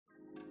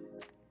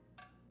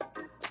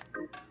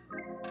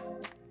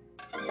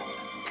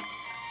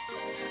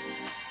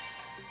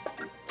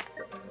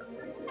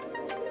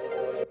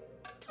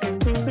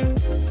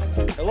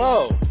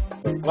Hello,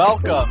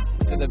 welcome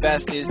to the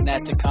best is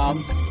net to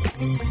come.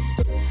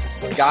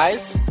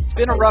 Guys, it's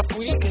been a rough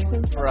week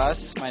for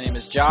us. My name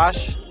is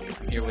Josh.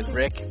 I'm here with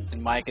Rick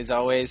and Mike as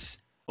always.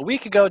 A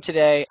week ago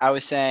today, I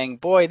was saying,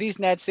 boy, these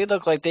Nets, they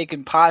look like they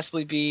could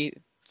possibly be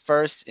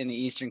first in the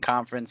Eastern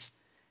Conference.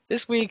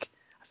 This week,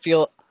 I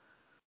feel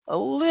a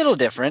little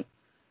different.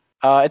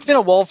 It's been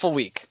a woeful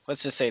week.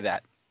 Let's just say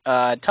that.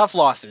 Tough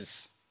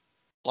losses.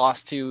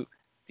 Lost to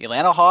the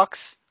Atlanta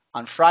Hawks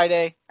on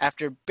Friday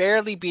after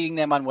barely beating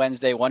them on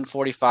Wednesday,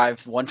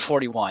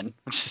 145-141,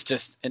 which is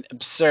just an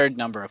absurd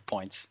number of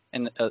points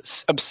and an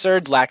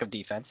absurd lack of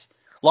defense.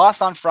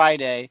 Lost on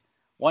Friday,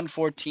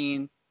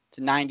 114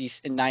 to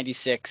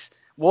 96,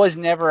 was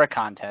never a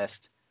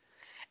contest.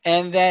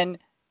 And then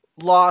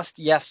lost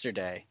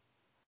yesterday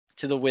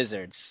to the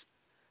Wizards,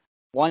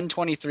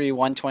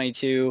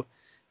 123-122.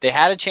 They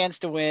had a chance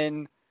to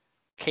win.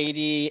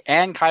 KD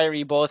and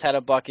Kyrie both had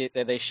a bucket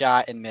that they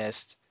shot and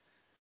missed.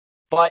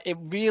 But it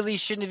really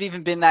shouldn't have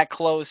even been that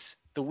close.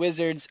 The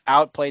Wizards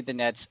outplayed the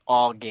Nets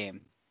all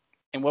game.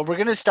 And what we're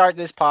going to start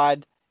this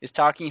pod is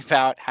talking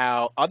about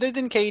how, other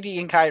than KD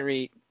and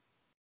Kyrie,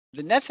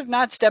 the Nets have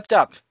not stepped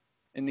up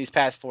in these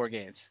past 4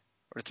 games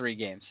or 3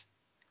 games.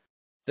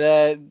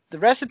 The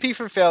recipe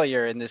for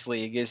failure in this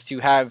league is to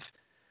have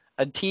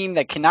a team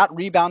that cannot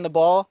rebound the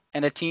ball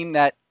and a team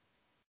that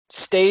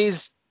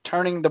stays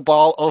turning the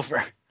ball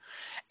over.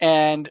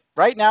 And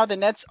right now, the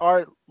Nets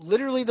are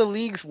literally the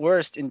league's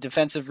worst in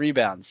defensive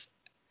rebounds.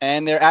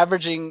 And they're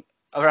averaging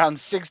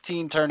around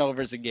 16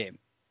 turnovers a game.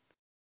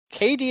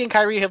 KD and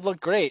Kyrie have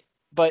looked great.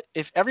 But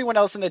if everyone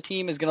else on the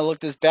team is going to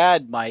look this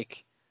bad,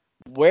 Mike,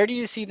 where do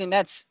you see the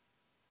Nets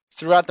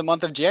throughout the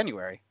month of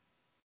January?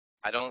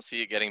 I don't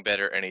see it getting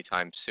better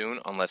anytime soon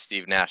unless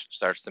Steve Nash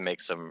starts to make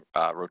some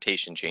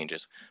rotation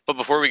changes. But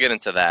before we get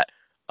into that,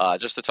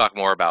 just to talk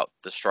more about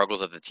the struggles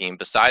of the team,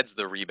 besides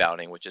the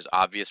rebounding, which is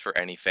obvious for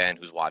any fan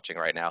who's watching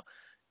right now,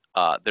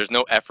 there's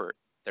no effort.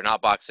 They're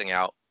not boxing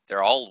out.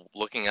 They're all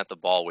looking at the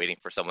ball, waiting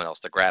for someone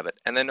else to grab it,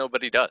 and then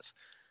nobody does.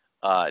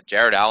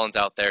 Jared Allen's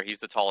out there. He's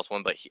the tallest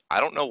one, but I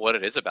don't know what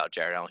it is about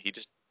Jared Allen.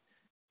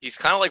 He's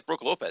kind of like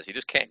Brook Lopez. He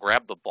just can't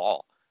grab the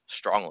ball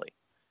strongly.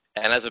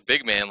 And as a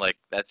big man, like,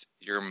 that's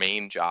your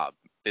main job,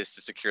 is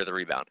to secure the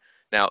rebound.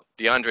 Now,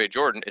 DeAndre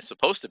Jordan is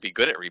supposed to be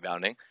good at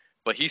rebounding,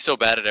 but he's so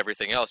bad at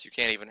everything else, you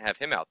can't even have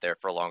him out there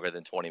for longer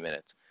than 20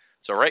 minutes.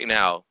 So right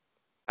now,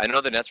 I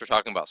know the Nets were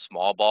talking about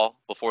small ball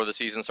before the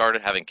season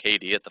started, having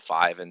KD at the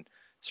 5 and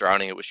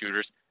surrounding it with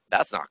shooters.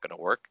 That's not going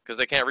to work because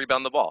they can't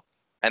rebound the ball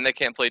and they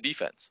can't play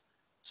defense.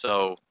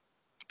 So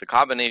the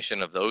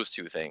combination of those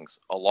two things,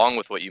 along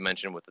with what you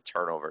mentioned with the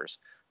turnovers,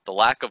 the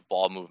lack of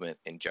ball movement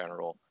in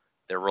general,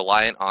 they're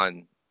reliant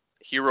on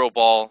hero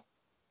ball,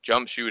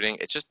 jump shooting.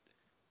 It's just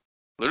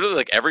literally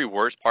like every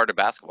worst part of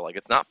basketball. Like,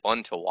 it's not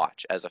fun to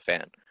watch as a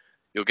fan.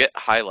 You'll get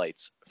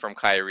highlights from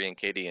Kyrie and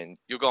KD, and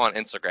you'll go on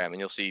Instagram and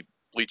you'll see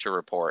Bleacher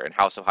Report and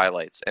House of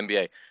Highlights,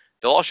 NBA.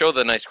 They'll all show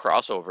the nice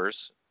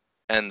crossovers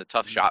and the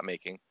tough shot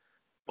making,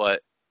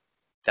 but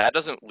that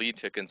doesn't lead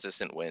to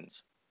consistent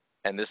wins.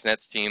 And this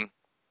Nets team,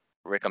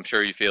 Rick, I'm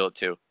sure you feel it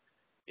too,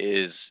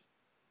 is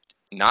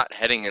not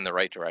heading in the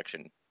right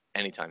direction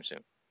anytime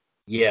soon.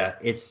 Yeah,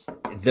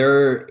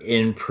 they're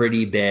in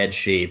pretty bad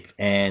shape,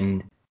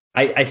 and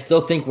I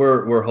still think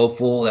we're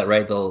hopeful that,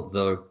 right,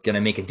 they're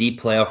gonna make a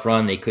deep playoff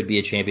run. They could be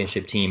a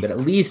championship team, but at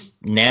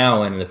least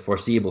now and in the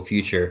foreseeable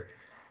future,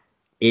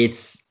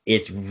 it's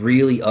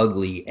really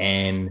ugly.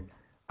 And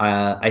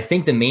I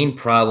think the main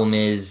problem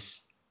is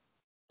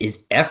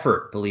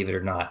effort, believe it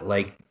or not.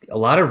 Like, a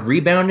lot of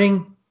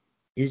rebounding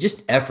is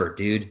just effort,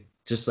 dude.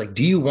 Just like,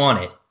 do you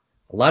want it?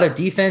 A lot of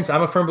defense,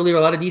 I'm a firm believer,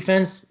 a lot of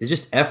defense is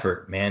just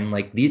effort, man.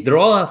 Like, they're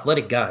all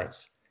athletic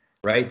guys,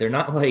 right? They're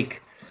not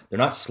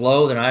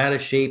slow, they're not out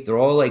of shape. They're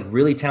all like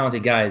really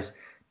talented guys.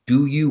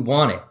 Do you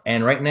want it?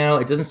 And right now,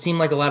 it doesn't seem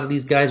like a lot of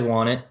these guys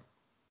want it.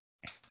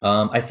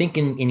 I think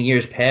in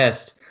years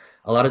past,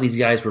 a lot of these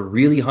guys were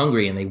really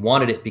hungry and they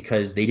wanted it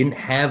because they didn't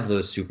have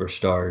those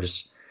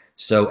superstars.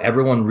 So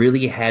everyone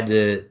really had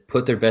to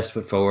put their best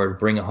foot forward,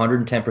 bring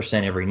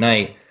 110% every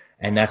night,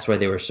 and that's why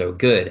they were so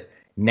good.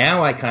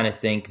 Now I kind of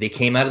think they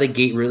came out of the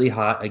gate really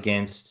hot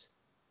against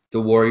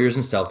the Warriors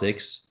and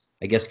Celtics,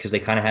 I guess because they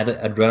kind of had the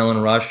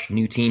adrenaline rush,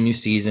 new team, new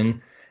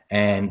season,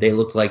 and they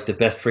looked like the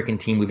best freaking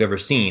team we've ever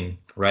seen,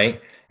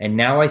 right? And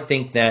now I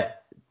think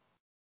that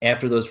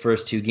after those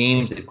first 2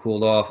 games, they've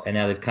cooled off, and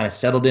now they've kind of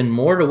settled in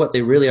more to what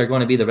they really are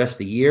going to be the rest of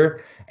the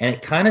year. And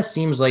it kind of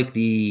seems like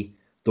the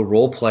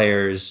role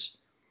players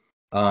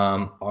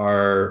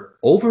are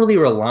overly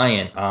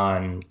reliant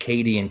on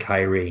KD and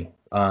Kyrie.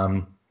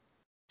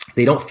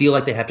 They don't feel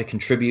like they have to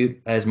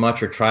contribute as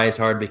much or try as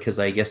hard because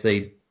I guess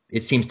it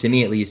seems to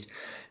me at least,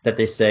 that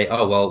they say,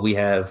 oh, well, we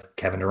have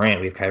Kevin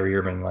Durant, we have Kyrie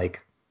Irving,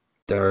 like,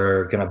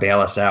 they're going to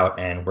bail us out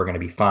and we're going to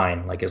be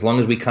fine. Like, as long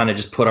as we kind of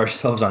just put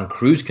ourselves on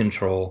cruise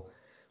control,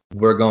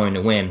 we're going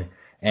to win.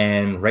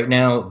 And right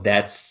now,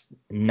 that's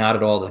not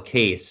at all the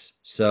case.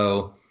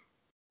 So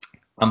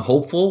I'm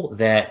hopeful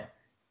that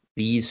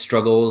these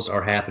struggles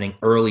are happening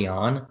early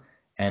on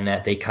and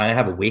that they kind of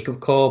have a wake-up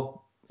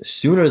call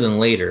sooner than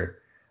later,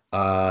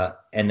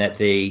 and that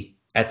they,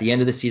 at the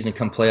end of the season,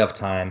 come playoff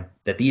time,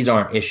 that these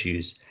aren't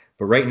issues.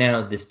 But right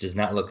now, this does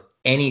not look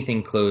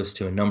anything close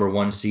to a number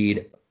 1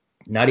 seed,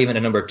 not even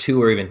a number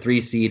 2 or even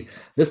 3 seed.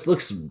 This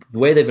looks, the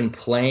way they've been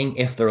playing,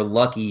 if they're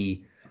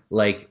lucky,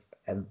 like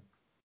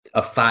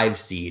a 5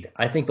 seed.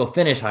 I think they'll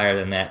finish higher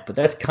than that, but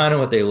that's kind of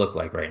what they look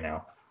like right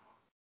now.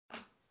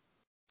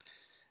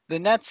 The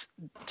Nets,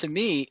 to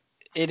me,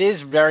 it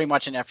is very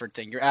much an effort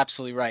thing. You're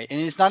absolutely right. And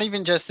it's not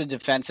even just the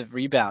defensive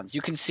rebounds.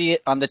 You can see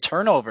it on the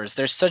turnovers.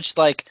 There's such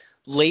like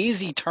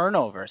lazy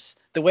turnovers.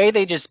 The way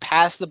they just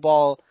pass the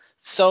ball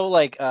so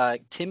like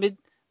timid.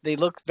 They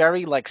look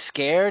very like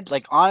scared.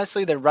 Like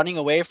honestly, they're running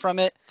away from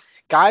it.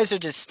 Guys are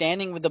just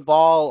standing with the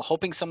ball,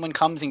 hoping someone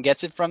comes and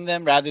gets it from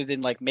them rather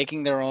than like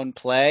making their own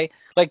play.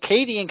 Like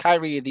KD and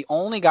Kyrie are the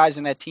only guys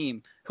in that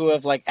team who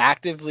have like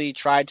actively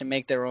tried to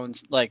make their own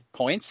like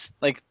points,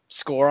 like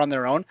score on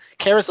their own.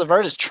 Karis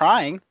LeVert is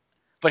trying,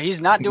 but he's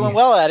not doing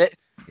well at it.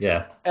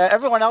 Yeah.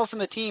 Everyone else in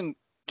the team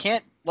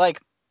can't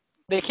like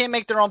they can't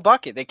make their own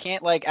bucket. They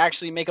can't like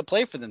actually make a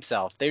play for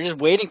themselves. They're just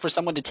waiting for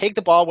someone to take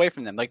the ball away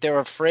from them. Like they're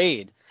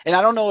afraid. And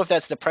I don't know if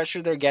that's the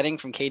pressure they're getting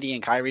from KD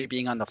and Kyrie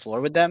being on the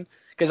floor with them,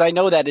 because I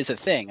know that is a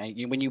thing.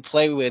 When you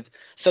play with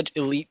such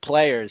elite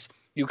players,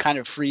 you kind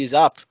of freeze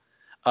up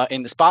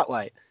in the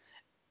spotlight.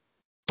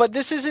 But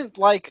this isn't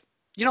like,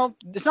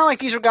 it's not like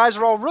these guys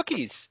are all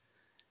rookies.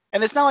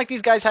 And it's not like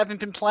these guys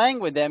haven't been playing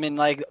with them in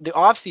like the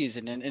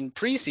offseason and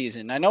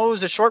preseason. I know it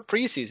was a short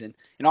preseason,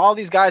 and all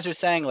these guys are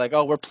saying like,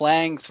 "Oh, we're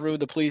playing through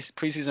the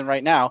preseason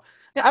right now."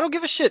 Yeah, I don't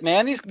give a shit,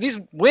 man.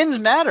 These wins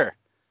matter.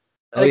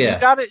 Oh Like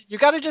yeah. you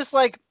gotta just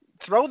like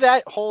throw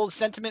that whole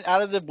sentiment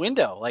out of the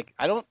window. Like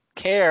I don't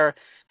care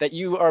that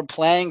you are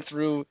playing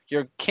through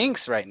your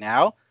kinks right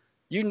now.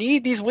 You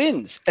need these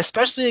wins,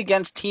 especially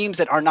against teams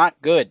that are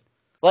not good.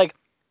 Like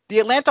the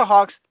Atlanta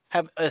Hawks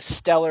have a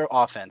stellar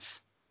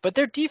offense, but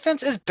their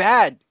defense is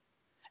bad.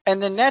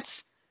 And the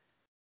Nets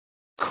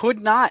could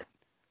not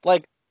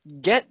like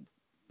get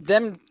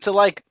them to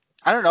like,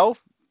 I don't know,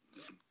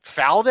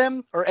 foul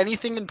them or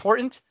anything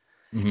important.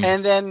 Hmm.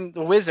 And then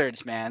the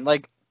Wizards, man,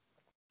 like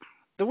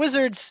the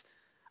Wizards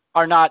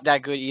are not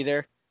that good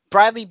either.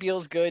 Bradley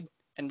Beal's good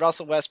and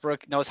Russell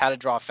Westbrook knows how to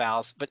draw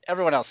fouls, but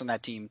everyone else on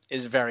that team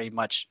is very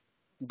much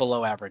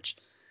below average.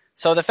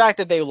 So the fact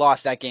that they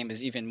lost that game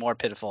is even more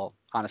pitiful,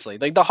 honestly.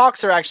 Like the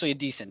Hawks are actually a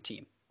decent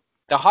team.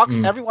 The Hawks,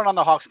 Hmm. everyone on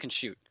the Hawks can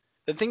shoot.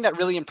 The thing that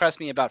really impressed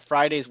me about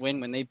Friday's win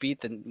when they beat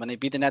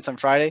the Nets on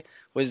Friday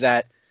was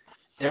that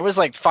there was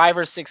like 5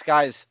 or 6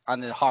 guys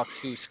on the Hawks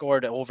who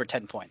scored over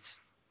 10 points.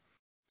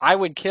 I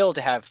would kill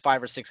to have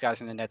 5 or 6 guys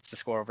in the Nets to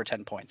score over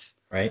 10 points.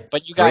 Right.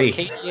 But you got 3.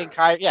 KD and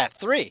Kyrie, yeah,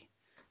 3.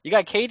 You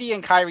got KD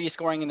and Kyrie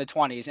scoring in the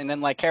 20s, and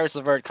then like Karis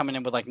LeVert coming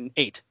in with like an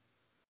 8.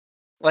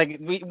 Like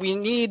we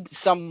need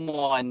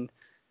someone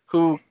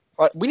who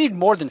we need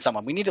more than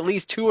someone. We need at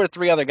least 2 or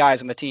 3 other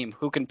guys on the team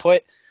who can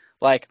put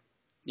like,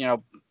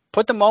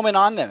 put the moment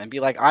on them and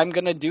be like, I'm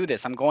going to do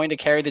this. I'm going to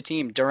carry the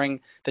team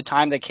during the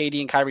time that KD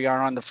and Kyrie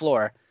are on the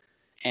floor.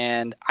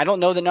 And I don't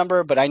know the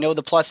number, but I know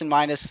the plus and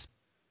minus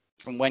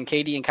from when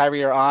KD and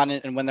Kyrie are on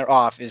and when they're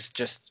off is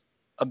just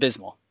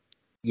abysmal.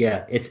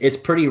 Yeah, it's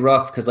pretty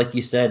rough because, like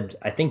you said,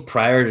 I think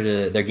prior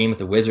to their game with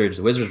the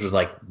Wizards was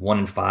like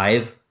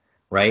 1-5,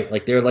 right?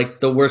 Like they're like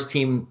the worst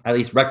team, at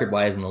least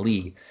record-wise, in the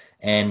league,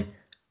 and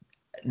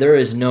there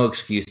is no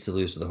excuse to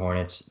lose to the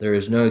Hornets. There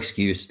is no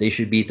excuse. They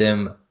should beat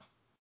them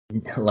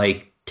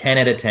like 10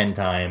 out of 10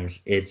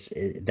 times.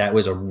 That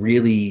was a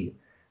really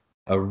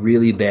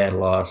bad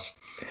loss.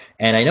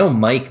 And I know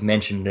Mike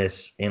mentioned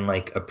this in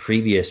like a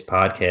previous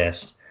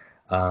podcast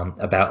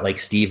about like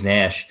Steve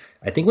Nash.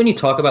 I think when you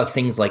talk about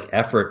things like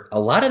effort, a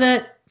lot of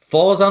that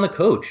falls on the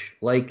coach.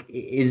 Like,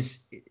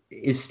 is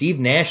Steve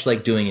Nash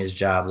like doing his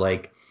job?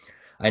 Like,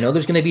 I know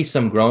there's going to be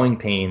some growing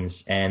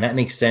pains, and that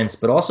makes sense.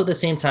 But also at the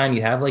same time,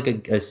 you have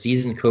like a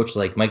seasoned coach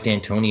like Mike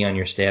D'Antoni on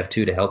your staff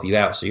too to help you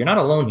out. So you're not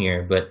alone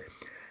here. But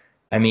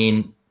I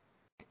mean,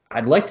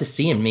 I'd like to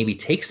see him maybe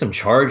take some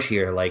charge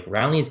here, like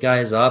round these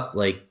guys up.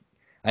 Like,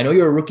 I know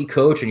you're a rookie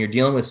coach and you're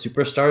dealing with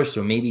superstars,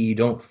 so maybe you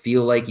don't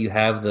feel like you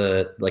have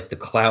the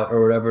clout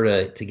or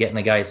whatever to get in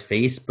a guy's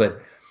face.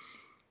 But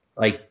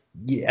like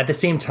at the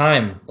same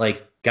time,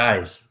 like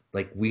guys,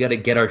 like we got to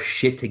get our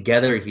shit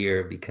together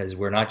here because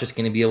we're not just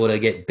going to be able to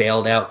get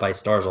bailed out by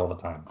stars all the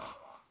time.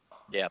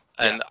 Yeah,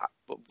 Yeah. and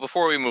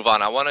before we move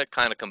on, I want to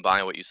kind of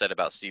combine what you said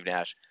about Steve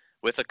Nash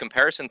with a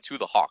comparison to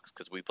the Hawks,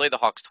 because we played the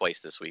Hawks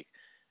twice this week,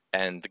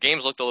 and the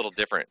games looked a little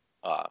different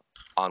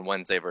on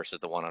Wednesday versus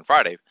the one on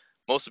Friday,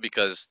 mostly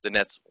because the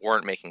Nets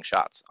weren't making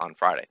shots on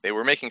Friday. They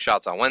were making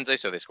shots on Wednesday,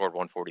 so they scored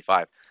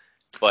 145.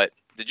 But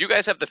did you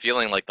guys have the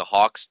feeling like the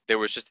Hawks, there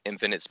was just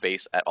infinite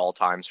space at all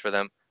times for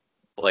them?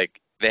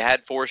 Like, they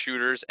had 4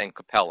 shooters and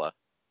Capella.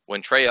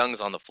 When Trae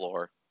Young's on the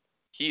floor,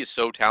 he is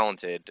so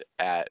talented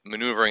at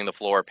maneuvering the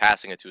floor,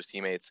 passing it to his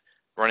teammates,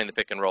 running the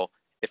pick and roll.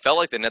 It felt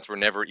like the Nets were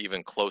never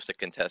even close to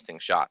contesting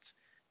shots.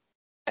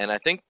 And I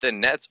think the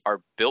Nets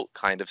are built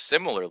kind of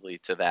similarly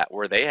to that,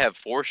 where they have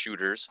 4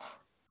 shooters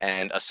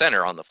and a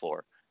center on the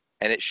floor.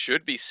 And it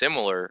should be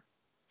similar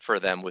for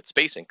them with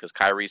spacing because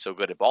Kyrie's so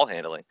good at ball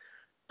handling.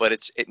 But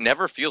it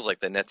never feels like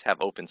the Nets have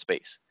open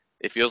space.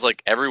 It feels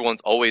like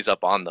everyone's always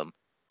up on them,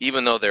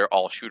 even though they're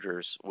all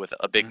shooters with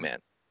a big man.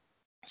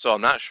 So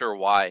I'm not sure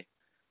why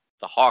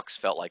the Hawks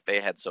felt like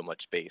they had so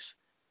much space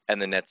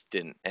and the Nets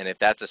didn't. And if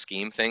that's a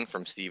scheme thing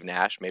from Steve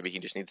Nash, maybe he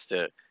just needs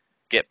to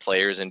get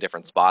players in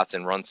different spots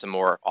and run some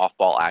more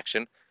off-ball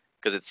action,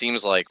 because it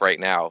seems like right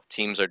now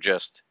teams are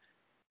just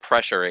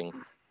pressuring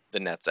the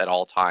Nets at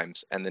all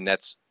times, and the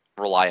Nets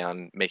rely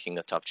on making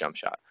a tough jump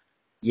shot.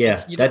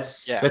 Yeah,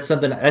 that's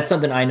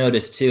something I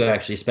noticed too,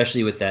 actually,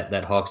 especially with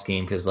that Hawks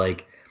game, because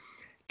like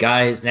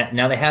guys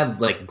now they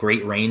have like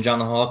great range on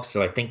the Hawks,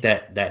 so I think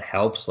that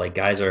helps. Like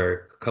guys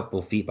are a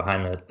couple feet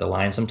behind the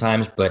line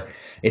sometimes, but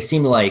it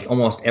seemed like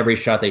almost every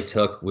shot they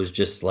took was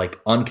just like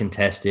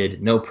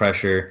uncontested, no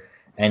pressure,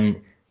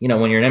 and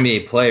when you're an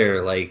NBA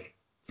player, like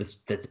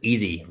that's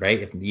easy,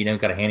 right? If you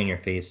don't got a hand in your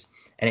face,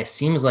 and it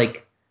seems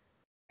like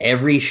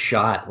every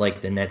shot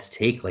like the Nets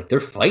take, like they're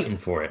fighting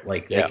for it.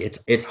 Like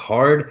it's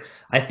hard.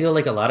 I feel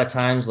like a lot of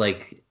times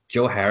like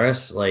Joe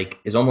Harris like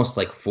is almost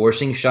like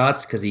forcing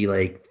shots because he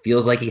like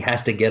feels like he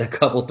has to get a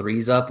couple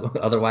threes up,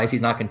 otherwise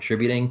he's not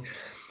contributing.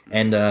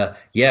 And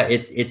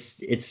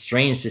it's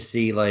strange to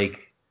see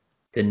like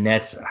the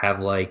Nets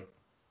have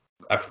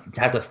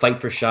to fight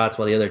for shots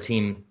while the other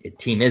team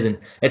isn't.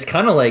 It's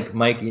kind of like,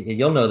 Mike,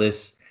 you'll know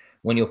this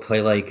when you'll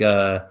play like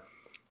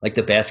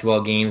the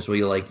basketball games where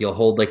you'll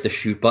hold like the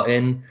shoot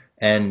button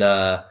and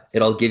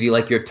it'll give you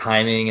like your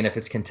timing, and if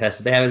it's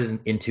contested, they have it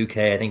in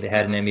 2K. I think they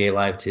had an NBA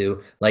Live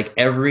too. Like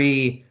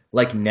every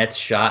like Nets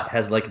shot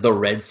has like the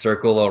red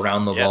circle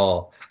around the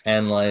ball,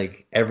 and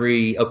like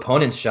every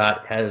opponent's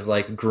shot has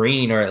like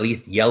green or at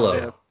least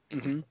yellow. Yeah.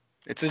 Mm-hmm.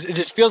 It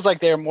just feels like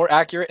they're more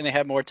accurate and they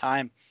have more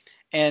time.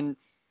 And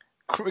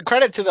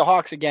credit to the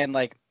Hawks again,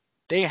 like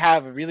they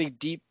have a really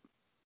deep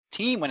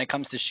team when it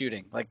comes to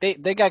shooting. Like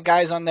they got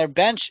guys on their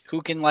bench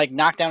who can like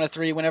knock down a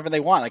three whenever they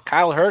want. Like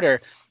Kyle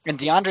Herter and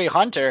DeAndre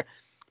Hunter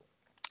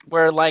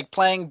were like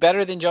playing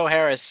better than Joe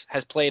Harris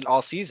has played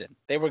all season.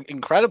 They were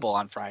incredible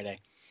on Friday,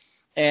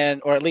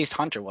 or at least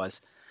Hunter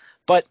was.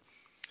 But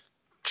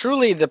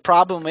truly the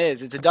problem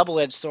is it's a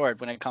double-edged sword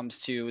when it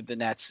comes to the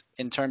Nets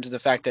in terms of the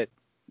fact that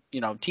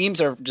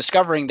teams are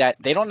discovering that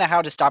they don't know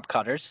how to stop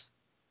cutters.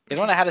 They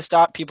don't know how to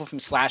stop people from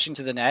slashing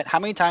to the net. How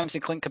many times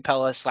did Clint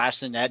Capella slash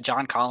the net?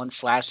 John Collins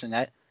slash the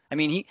net. I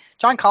mean,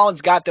 John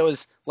Collins got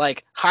those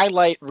like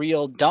highlight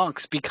reel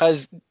dunks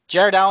because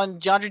Jared Allen,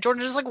 DeAndre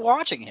Jordan are just like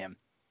watching him.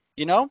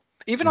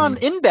 Even on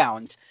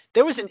inbounds,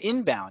 there was an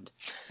inbound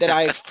that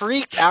I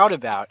freaked out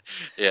about.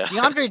 Yeah.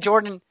 DeAndre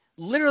Jordan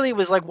literally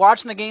was like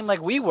watching the game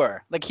like we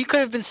were. Like he could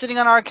have been sitting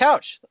on our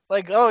couch.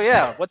 Like, oh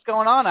yeah, what's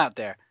going on out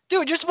there?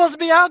 Dude, you're supposed to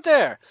be out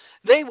there.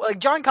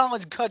 John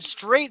Collins cut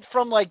straight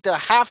from like the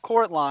half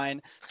court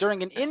line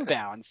during an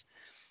inbounds,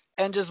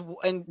 and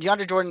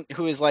DeAndre Jordan,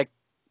 who is like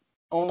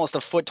almost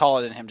a foot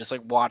taller than him, just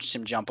like watched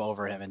him jump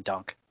over him and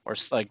dunk or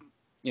like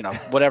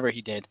whatever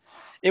he did.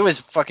 It was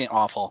fucking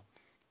awful.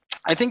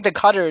 I think the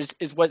cutters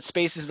is what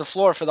spaces the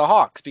floor for the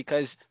Hawks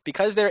because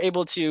they're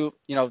able to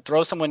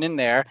throw someone in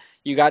there.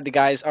 You got the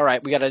guys. All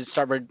right, we got to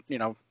start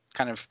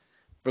kind of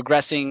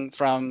regressing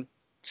from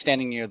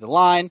standing near the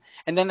line,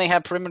 and then they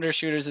have perimeter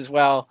shooters as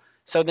well.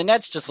 So the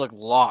Nets just look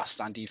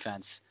lost on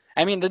defense.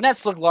 I mean, the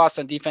Nets look lost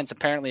on defense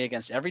apparently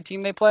against every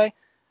team they play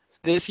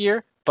this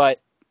year,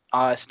 but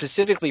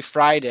specifically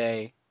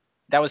Friday,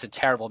 that was a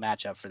terrible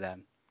matchup for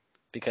them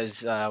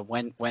because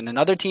when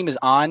another team is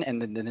on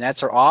and the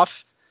Nets are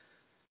off,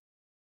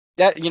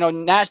 that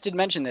Nash did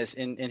mention this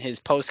in his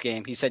post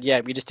game. He said,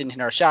 "Yeah, we just didn't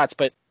hit our shots,"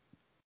 but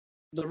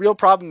the real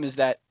problem is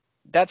that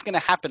that's going to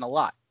happen a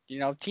lot.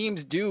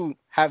 Teams do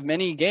have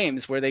many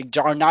games where they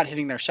are not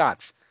hitting their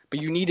shots,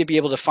 but you need to be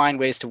able to find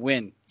ways to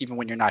win even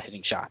when you're not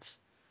hitting shots.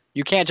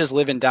 You can't just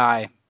live and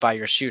die by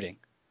your shooting.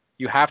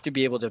 You have to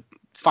be able to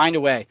find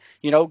a way,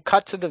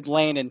 cut to the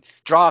lane and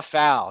draw a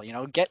foul,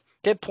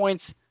 get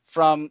points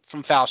from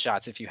foul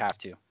shots if you have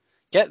to.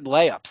 Get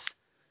layups.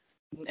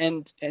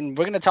 And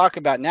we're going to talk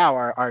about now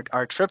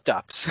our tripped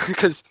ups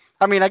because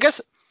I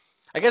guess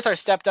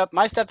our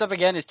my stepped up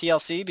again is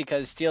TLC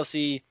because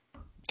TLC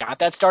got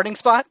that starting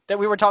spot that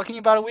we were talking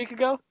about a week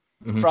ago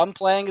from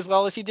playing as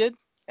well as he did,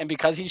 and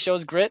because he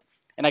shows grit.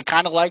 And I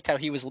kind of liked how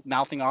he was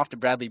mouthing off to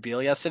Bradley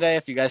Beal yesterday.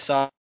 If you guys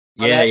saw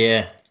that.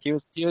 Yeah. He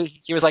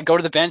was like, go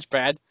to the bench,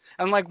 Brad.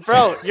 I'm like,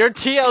 bro, you're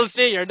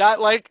TLC. You're not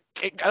like,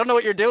 I don't know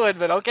what you're doing,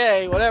 but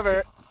okay,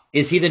 whatever.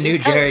 Is he the new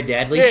Jared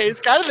Dudley? Yeah,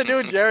 he's kind of the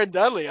new Jared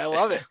Dudley. I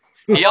love it.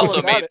 He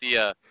also made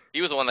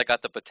he was the one that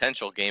got the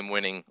potential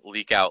game-winning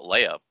leak-out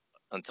layup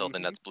until the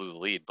Nets blew the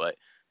lead. But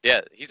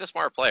yeah, he's a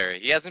smart player.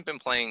 He hasn't been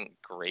playing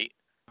great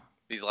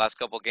these last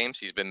couple of games.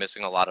 He's been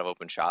missing a lot of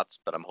open shots,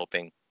 but I'm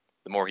hoping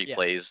the more he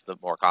plays, the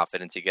more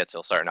confidence he gets,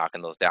 he'll start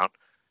knocking those down.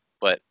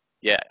 But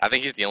yeah, I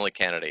think he's the only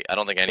candidate. I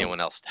don't think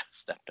anyone else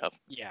stepped up.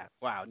 Yeah,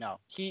 wow, no.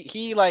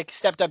 He like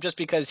stepped up just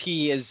because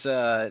he is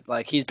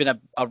he's been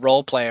a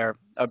role player,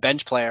 a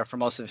bench player for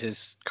most of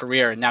his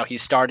career, and now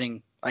he's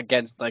starting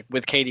against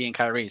with KD and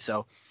Kyrie.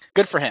 So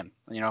good for him,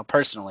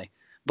 personally.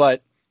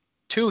 But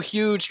two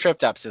huge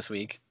tripped ups this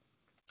week,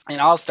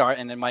 and I'll start,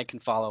 and then Mike can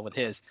follow with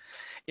his,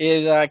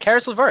 is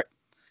Karis LeVert.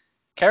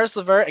 Karis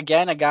LeVert,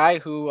 again, a guy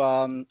who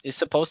is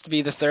supposed to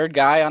be the third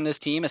guy on this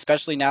team,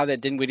 especially now that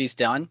Dinwiddie's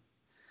done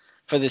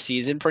for the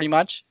season pretty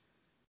much,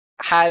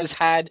 has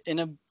had an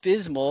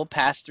abysmal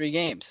past 3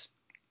 games.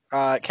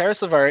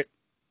 Karis LeVert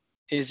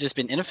has just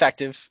been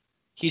ineffective.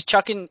 He's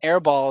chucking air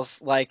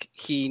balls like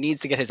he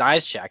needs to get his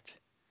eyes checked.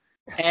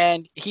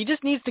 And he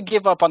just needs to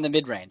give up on the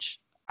mid-range.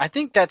 I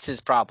think that's his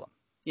problem.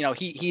 You know,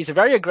 he's a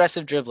very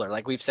aggressive dribbler,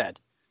 like we've said.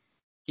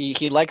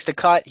 He likes to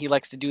cut. He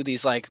likes to do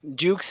these, like,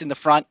 jukes in the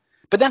front.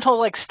 But then he'll,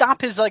 like,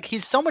 stop his, like,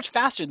 he's so much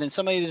faster than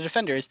so many of the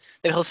defenders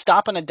that he'll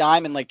stop on a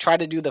dime and, like, try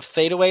to do the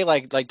fadeaway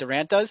like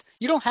Durant does.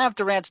 You don't have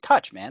Durant's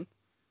touch, man.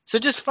 So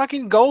just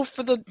fucking go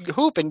for the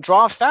hoop and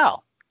draw a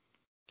foul.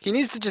 He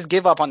needs to just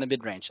give up on the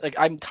mid-range. Like,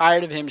 I'm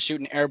tired of him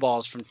shooting air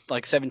balls from,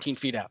 like, 17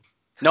 feet out.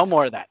 No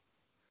more of that.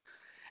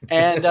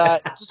 And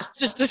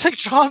just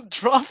like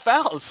draw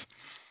fouls.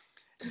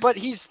 But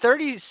he's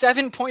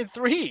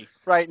 37.3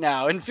 right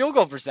now in field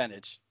goal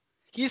percentage.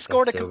 He's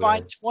scored a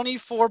combined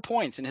 24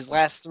 points in his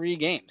last 3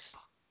 games.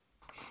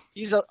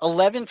 He's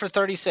 11 for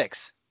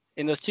 36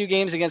 in those 2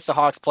 games against the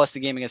Hawks plus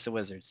the game against the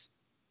Wizards.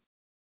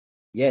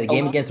 Yeah, the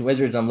game against the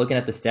Wizards, I'm looking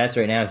at the stats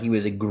right now. He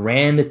was a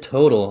grand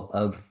total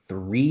of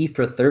 3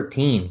 for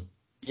 13.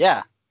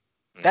 Yeah,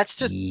 that's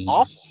just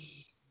awful.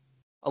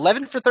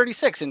 11 for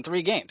 36 in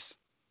 3 games.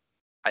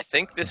 I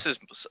think this is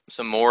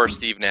some more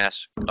Steve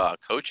Nash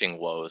coaching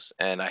woes,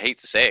 and I hate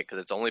to say it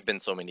because it's only been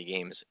so many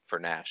games for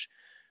Nash.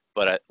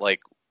 But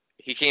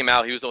he came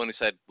out, he was the one who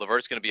said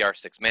LeVert's going to be our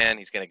 6th man.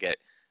 He's going to get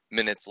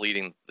minutes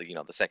leading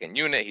the second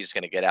unit. He's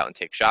going to get out and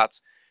take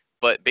shots.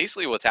 But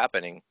basically, what's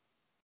happening,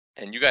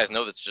 and you guys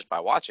know this just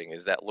by watching,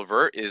 is that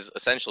LeVert is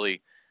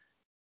essentially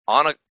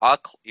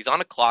he's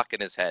on a clock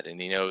in his head, and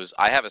he knows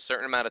I have a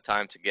certain amount of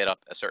time to get up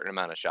a certain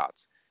amount of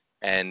shots.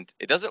 And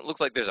it doesn't look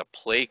like there's a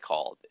play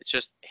called. It's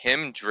just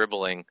him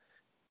dribbling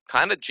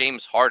kind of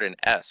James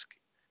Harden-esque,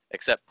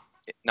 except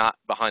not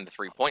behind the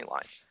 3-point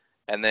line.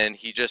 And then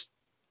he just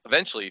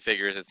eventually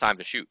figures it's time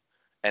to shoot.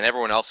 And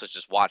everyone else is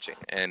just watching.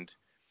 And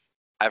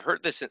I've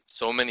heard this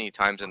so many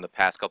times in the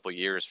past couple of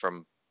years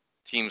from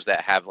teams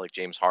that have like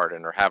James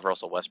Harden or have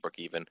Russell Westbrook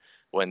even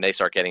when they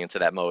start getting into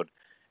that mode.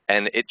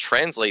 And it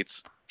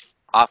translates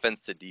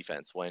offense to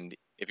defense.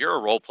 If you're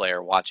a role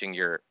player watching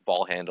your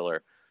ball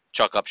handler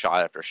chuck up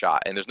shot after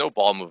shot, and there's no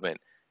ball movement,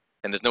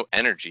 and there's no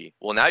energy,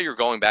 well, now you're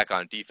going back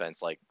on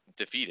defense, like,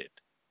 defeated,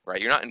 right?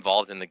 You're not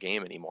involved in the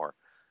game anymore.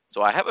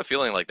 So I have a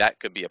feeling like that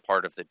could be a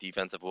part of the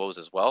defensive woes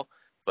as well,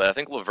 but I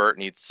think LeVert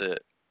needs to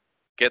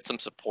get some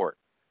support,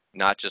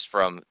 not just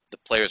from the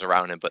players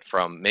around him, but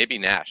from maybe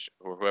Nash,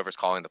 or whoever's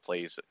calling the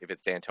plays, if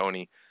it's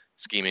D'Antoni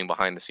scheming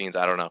behind the scenes,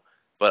 I don't know.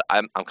 But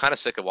I'm kind of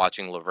sick of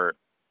watching LeVert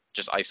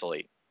just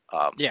isolate.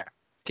 Yeah.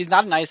 He's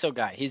not an ISO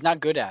guy. He's not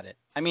good at it.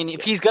 I mean,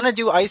 if he's going to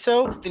do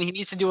ISO, then he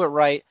needs to do it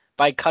right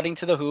by cutting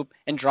to the hoop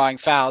and drawing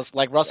fouls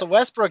like Russell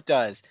Westbrook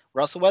does.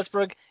 Russell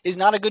Westbrook is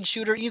not a good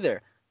shooter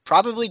either.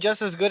 Probably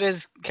just as good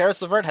as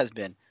Karis LeVert has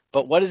been.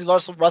 But what does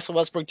Russell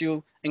Westbrook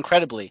do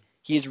incredibly?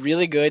 He's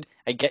really good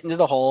at getting to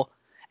the hole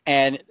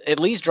and at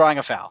least drawing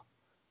a foul,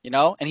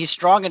 and he's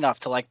strong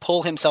enough to like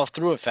pull himself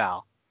through a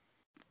foul.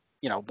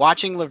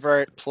 Watching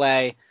LeVert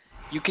play,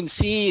 you can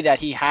see that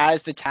he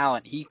has the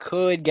talent. He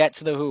could get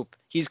to the hoop.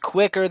 He's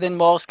quicker than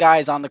most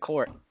guys on the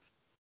court.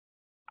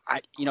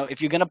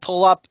 If you're going to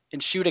pull up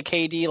and shoot a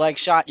KD-like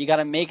shot, you got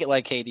to make it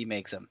like KD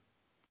makes them.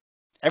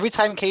 Every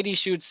time KD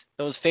shoots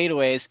those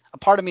fadeaways, a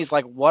part of me is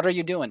like, what are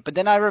you doing? But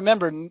then I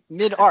remember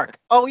mid-arc,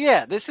 oh,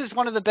 yeah, this is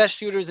one of the best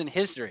shooters in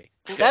history.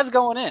 That's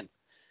going in.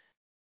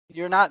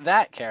 You're not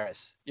that,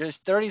 Karis. You're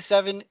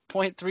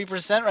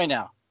 37.3% right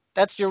now.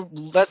 That's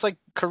like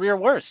career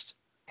worst.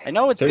 I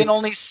know it's been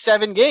only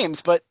 7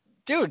 games, but,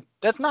 dude,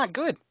 that's not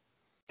good.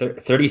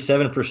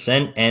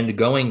 37% and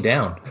going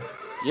down.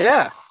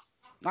 Yeah,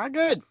 not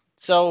good.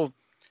 So,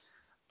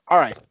 all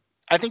right.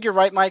 I think you're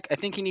right, Mike. I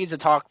think he needs a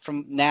talk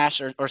from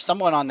Nash or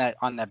someone on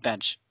that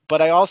bench.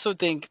 But I also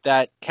think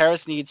that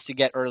Karis needs to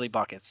get early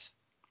buckets,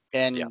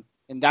 and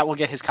that will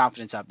get his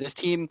confidence up. This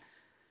team,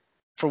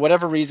 for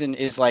whatever reason,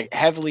 is like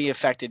heavily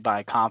affected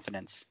by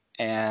confidence.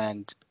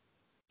 And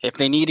if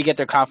they need to get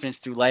their confidence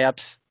through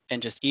layups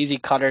and just easy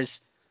cutters,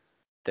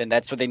 then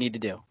that's what they need to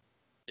do.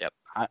 Yep.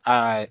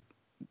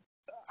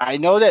 I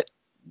know that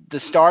the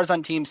stars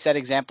on teams set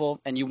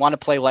example, and you want to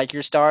play like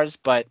your stars,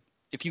 but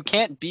if you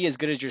can't be as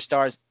good as your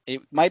stars,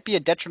 it might be a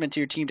detriment to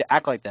your team to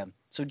act like them.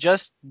 So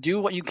just do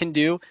what you can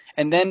do,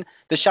 and then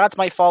the shots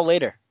might fall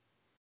later.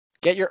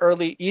 Get your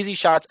easy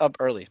shots up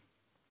early.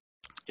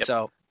 Yep.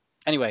 So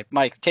anyway,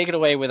 Mike, take it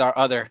away with our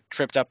other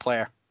tripped up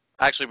player.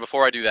 Actually,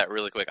 before I do that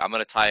really quick, I'm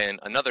going to tie in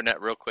another net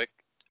real quick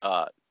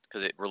because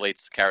it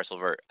relates to Karis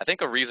LeVert. I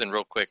think a reason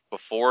real quick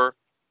before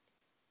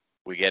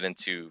we get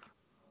into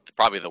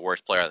probably the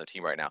worst player on the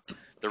team right now,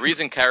 the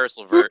reason Karis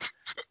LeVert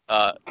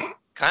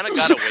kind of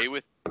got away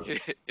with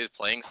his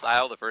playing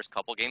style the first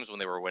couple games when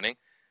they were winning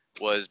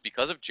was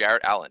because of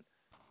Jarrett Allen.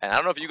 And I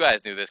don't know if you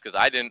guys knew this because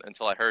I didn't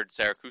until I heard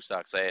Sarah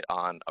Kustok say it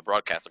on a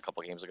broadcast a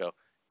couple games ago.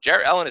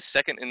 Jarrett Allen is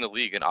second in the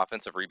league in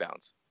offensive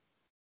rebounds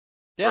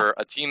for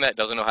a team that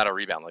doesn't know how to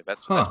rebound. Like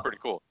that's pretty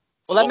cool.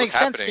 So well, that makes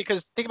sense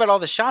because think about all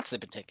the shots they've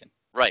been taking.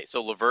 Right.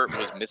 So LeVert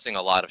was missing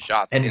a lot of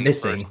shots and in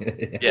missing. the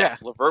first. Yeah,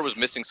 LeVert was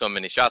missing so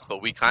many shots,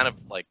 but we kind of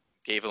like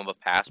gave him a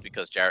pass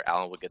because Jarrett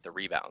Allen would get the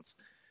rebounds.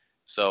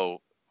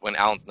 So when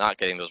Allen's not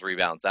getting those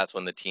rebounds, that's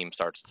when the team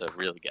starts to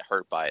really get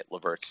hurt by it.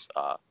 LeVert's,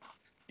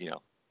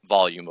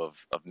 volume of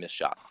missed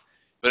shots.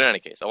 But in any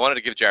case, I wanted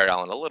to give Jarrett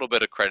Allen a little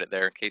bit of credit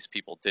there in case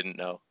people didn't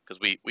know, because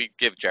we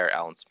give Jarrett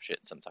Allen some shit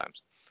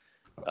sometimes.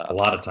 A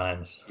lot of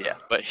times. Yeah,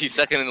 but he's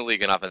second in the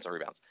league in offensive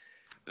rebounds.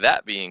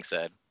 That being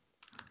said,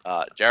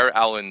 Jarrett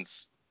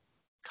Allen's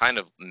kind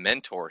of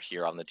mentor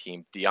here on the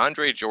team,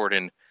 DeAndre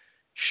Jordan,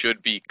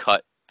 should be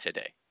cut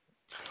today.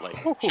 Like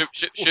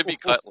should be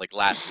cut like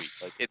last week.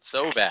 Like it's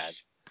so bad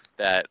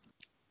that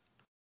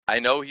I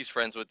know he's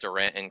friends with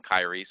Durant and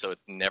Kyrie, so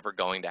it's never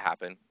going to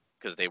happen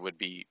because they would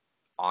be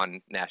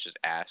on Nash's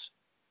ass.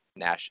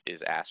 Nash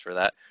is ass for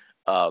that.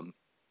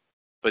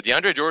 But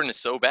DeAndre Jordan is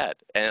so bad,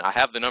 and I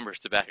have the numbers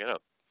to back it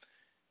up.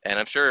 And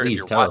I'm sure if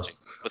you're watching,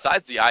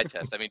 besides the eye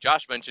test, I mean,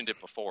 Josh mentioned it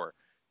before.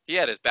 He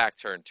had his back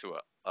turned to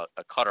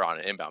a cutter on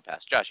an inbound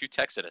pass. Josh, you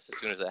texted us as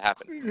soon as that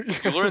happened.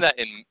 You learned that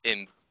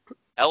in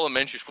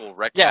elementary school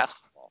rec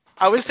basketball.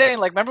 I was saying,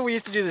 like, remember we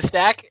used to do the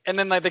stack, and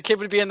then like the kid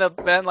would be in the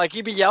bend, like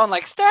he'd be yelling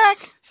like stack,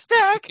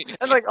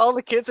 and like all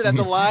the kids would have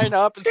to line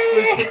up and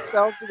squish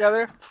themselves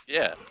together.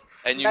 Yeah,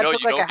 and that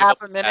took like a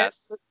half a minute.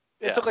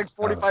 It took like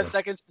 45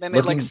 seconds, and then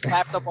they'd like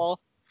slap the ball.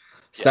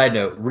 Side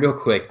note, real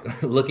quick,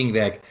 looking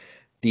back,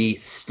 the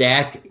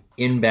stack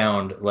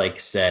inbound like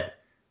set,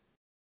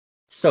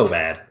 so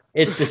bad.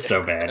 It's just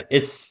so bad.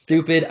 It's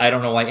stupid. I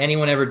don't know why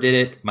anyone ever did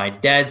it. My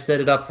dad set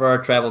it up for our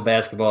travel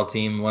basketball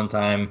team one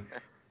time.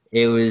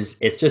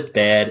 It's just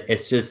bad.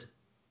 It's just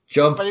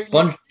jump. But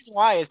the reason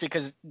why is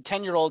because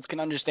 10-year-olds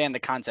can understand the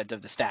concept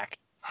of the stack.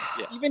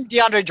 Yeah. Even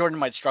DeAndre Jordan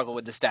might struggle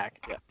with the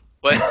stack. Yeah.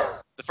 But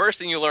the first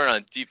thing you learn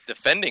on deep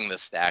defending the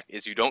stack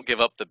is you don't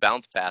give up the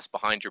bounce pass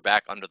behind your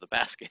back under the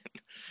basket.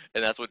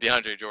 And that's what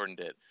DeAndre Jordan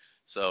did.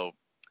 So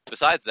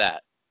besides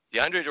that,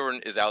 DeAndre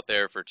Jordan is out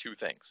there for two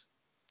things: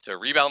 to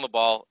rebound the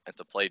ball and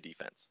to play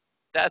defense.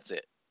 That's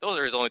it. Those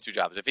are his only two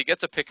jobs. If he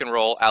gets a pick and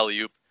roll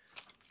alley-oop,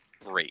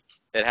 great.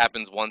 It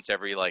happens once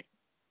every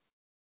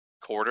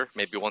quarter,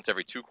 maybe once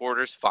every 2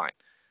 quarters, fine.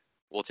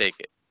 We'll take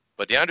it.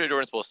 But DeAndre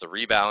Jordan's supposed to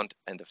rebound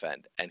and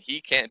defend, and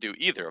he can't do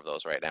either of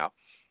those right now.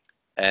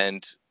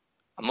 And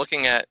I'm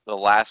looking at the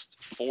last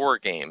 4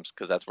 games,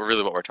 because that's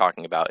really what we're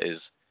talking about,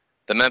 is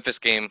the Memphis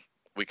game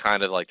we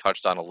kind of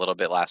touched on a little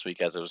bit last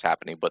week as it was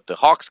happening, but the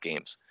Hawks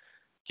games,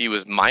 he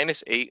was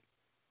 -8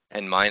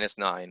 and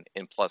 -9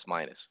 in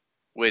plus-minus,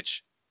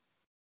 which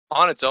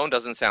on its own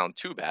doesn't sound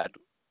too bad.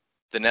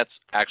 The Nets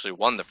actually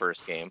won the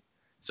first game,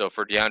 so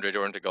for DeAndre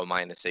Jordan to go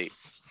 -8,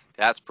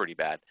 that's pretty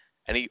bad.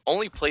 And he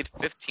only played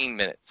 15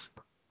 minutes.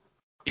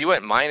 He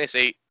went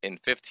 -8 in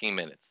 15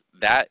 minutes.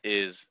 That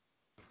is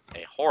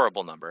a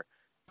horrible number.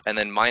 And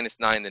then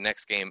 -9 the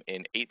next game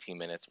in 18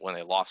 minutes when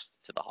they lost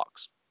to the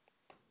Hawks.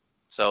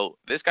 So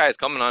this guy is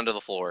coming onto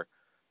the floor,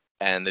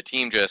 and the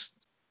team just,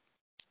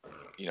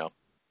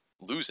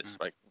 loses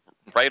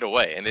right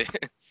away. And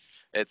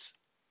it's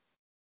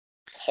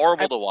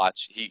horrible to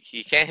watch.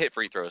 He can't hit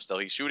free throws still.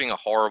 He's shooting a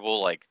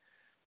horrible,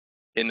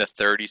 in the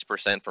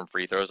 30% from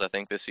free throws, I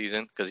think, this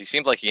season, because he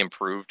seemed like he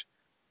improved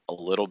a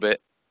little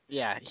bit.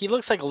 Yeah, he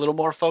looks like a little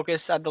more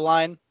focused at the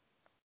line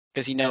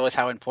because he knows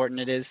how important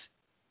it is.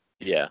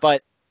 Yeah.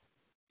 But,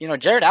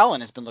 Jarrett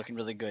Allen has been looking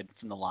really good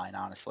from the line,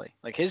 honestly.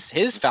 Like,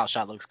 his foul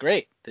shot looks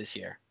great this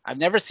year. I've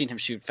never seen him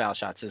shoot foul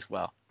shots as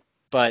well.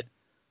 But,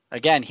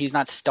 again, he's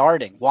not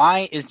starting.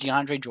 Why is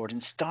DeAndre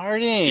Jordan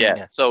starting?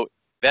 Yeah, so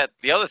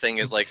the other thing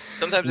is,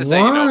 sometimes they say,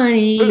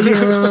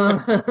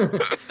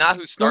 it's not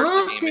who starts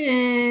the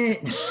game.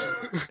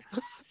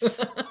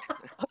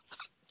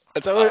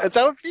 That's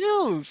how it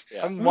feels.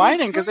 Yeah. I'm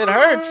whining because it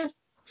hurts.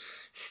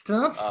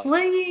 Stop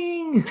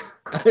playing.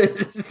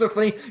 It's so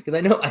funny because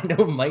I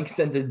know Mike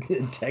sent a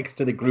text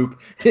to the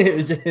group.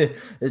 It's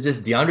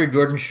just DeAndre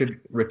Jordan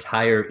should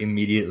retire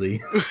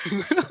immediately.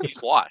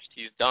 He's washed.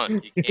 He's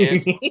done.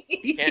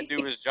 He can't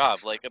do his job.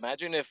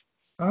 Imagine if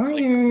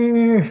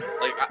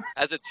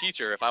as a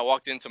teacher, if I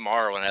walked in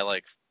tomorrow and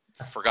I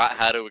forgot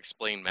how to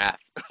explain math,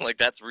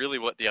 that's really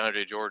what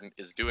DeAndre Jordan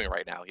is doing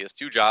right now. He has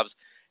 2 jobs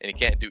and he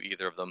can't do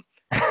either of them.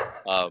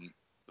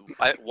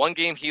 One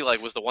game he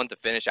was the one to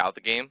finish out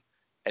the game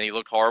and he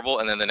looked horrible,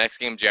 and then the next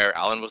game Jarrett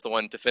Allen was the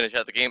one to finish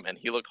out the game and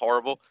he looked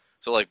horrible.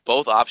 So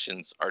both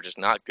options are just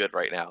not good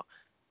right now.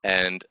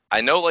 And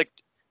I know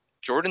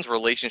Jordan's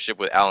relationship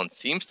with Allen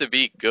seems to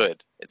be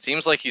good. It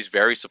seems like he's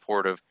very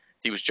supportive.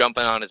 He was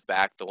jumping on his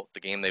back the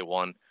game they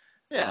won.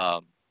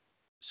 Yeah.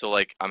 So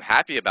I'm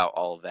happy about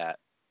all of that,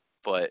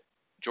 but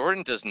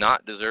Jordan does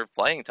not deserve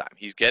playing time.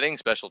 He's getting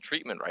special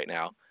treatment right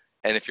now.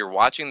 And if you're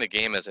watching the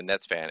game as a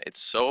Nets fan, it's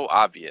so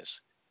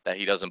obvious that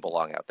he doesn't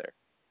belong out there.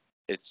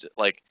 It's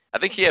I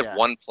think he had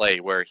one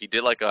play where he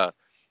did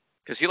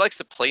because he likes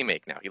to play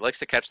make now. He likes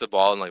to catch the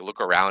ball and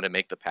look around and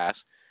make the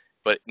pass,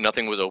 but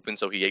nothing was open.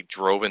 So he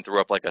drove and threw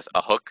up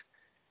a hook.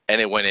 and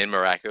it went in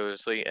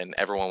miraculously, and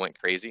everyone went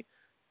crazy.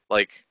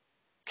 Like,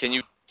 can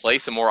you play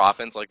some more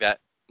offense like that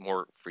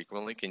more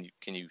frequently? Can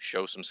you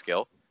show some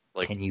skill?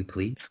 Like, Can you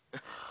please?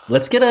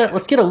 Let's get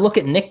a look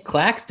at Nick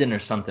Claxton or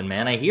something,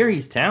 man. I hear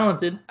he's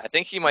talented. I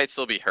think he might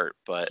still be hurt,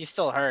 but He's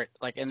still hurt.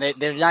 Like, and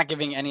they're not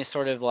giving any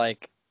sort of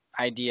like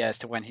idea as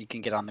to when he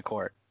can get on the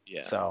court.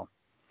 yeah. So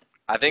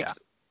I think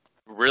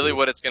really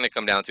what it's going to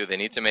come down to, they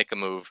need to make a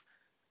move.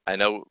 I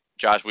know,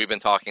 Josh, we've been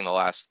talking the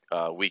last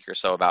week or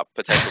so about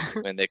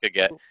potential when they could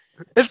get.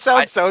 it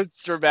sounds so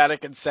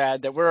dramatic and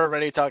sad that we're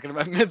already talking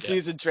about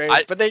mid-season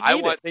trades, but they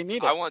need it. They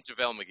need it. I want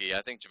JaVale McGee.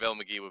 I think JaVale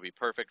McGee would be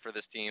perfect for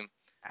this team.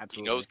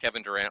 Absolutely. He knows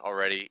Kevin Durant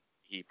already.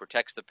 He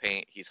protects the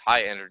paint. He's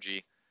high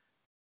energy,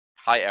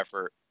 high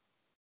effort.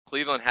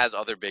 Cleveland has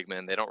other big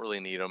men. They don't really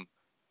need him.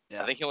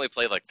 Yeah. I think he only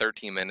played like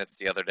 13 minutes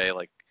the other day.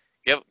 Like,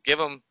 give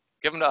him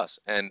to us.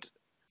 And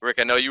Rick,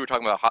 I know you were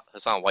talking about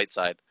Hassan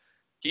Whiteside.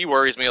 He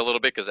worries me a little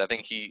bit because I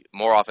think he,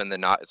 more often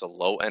than not, is a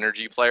low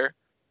energy player.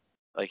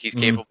 Like, he's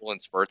capable in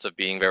spurts of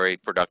being very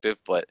productive,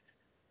 but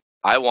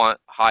I want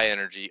high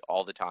energy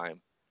all the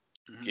time.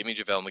 Give me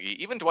JaVale McGee.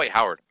 Even Dwight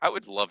Howard. I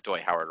would love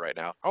Dwight Howard right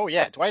now. Oh,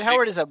 yeah. Dwight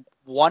Howard is a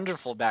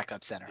wonderful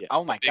backup center. Yeah,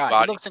 oh, my big God.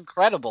 body. He looks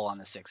incredible on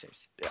the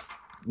Sixers. Yeah.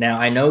 Now,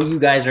 I know you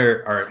guys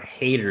are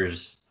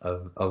haters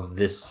of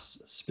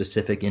this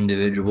specific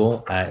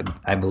individual,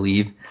 I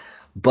believe,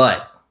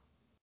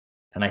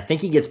 and I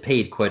think he gets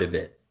paid quite a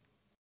bit,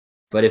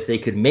 but if they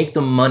could make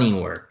the money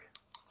work,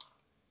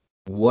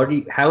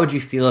 how would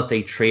you feel if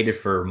they traded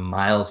for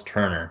Miles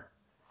Turner?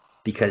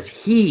 Because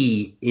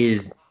he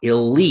is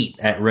elite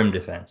at rim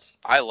defense.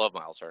 I love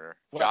Miles Turner.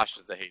 What? Josh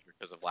is the hater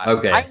because of last year.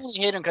 Okay. I only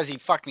hate him because he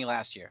fucked me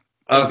last year.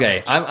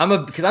 Okay, I'm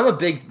a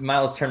big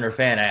Miles Turner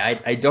fan.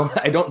 I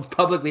don't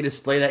publicly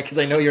display that because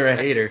I know you're a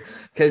hater.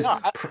 Because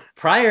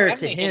prior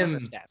to him,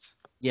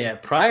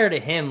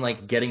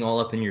 like getting all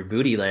up in your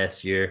booty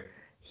last year,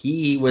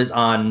 he was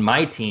on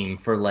my team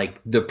for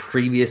like the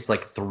previous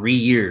like 3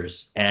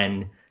 years,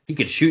 and he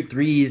could shoot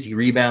threes, he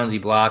rebounds, he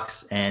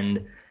blocks,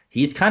 and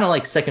he's kind of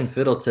like second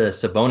fiddle to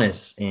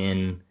Sabonis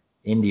in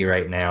Indy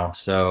right now.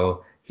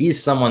 So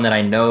he's someone that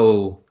I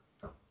know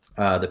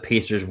the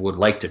Pacers would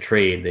like to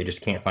trade. They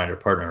just can't find a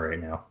partner right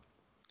now.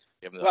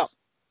 Well,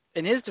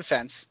 in his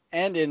defense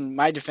and in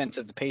my defense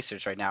of the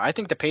Pacers right now, I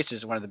think the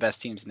Pacers are one of the best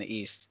teams in the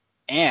East.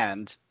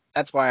 And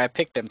that's why I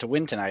picked them to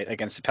win tonight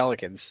against the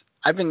Pelicans.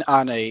 I've been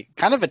on a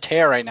kind of a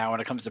tear right now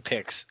when it comes to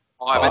picks.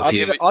 Pat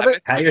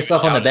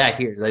yourself on the back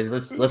here.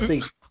 Let's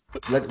see.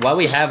 While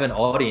we have an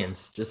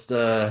audience, just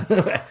how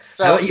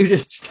about you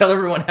just tell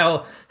everyone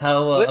how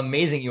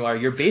amazing you are.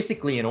 You're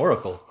basically an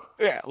oracle.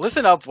 Yeah,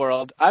 listen up,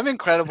 world. I'm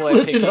incredible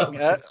at picking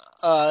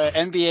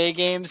NBA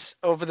games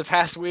over the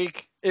past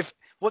week.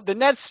 The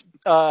Nets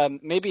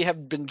maybe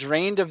have been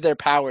drained of their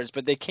powers,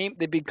 but they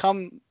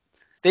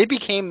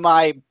became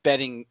my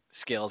betting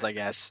skills, I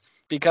guess,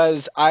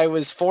 because I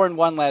was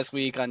 4-1 last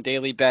week on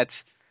daily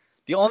bets.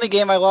 The only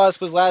game I lost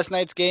was last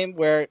night's game,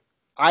 where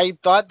I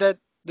thought that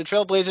the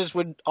Trailblazers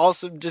would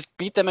also just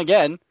beat them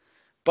again,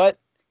 but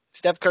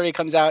Steph Curry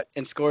comes out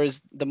and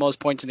scores the most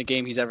points in a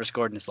game he's ever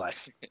scored in his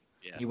life.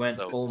 Yeah, he went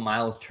full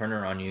Miles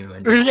Turner on you.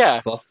 And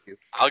fuck you.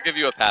 I'll give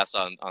you a pass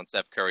on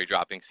Steph Curry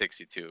dropping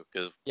 62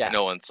 because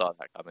no one saw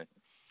that coming.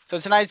 So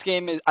tonight's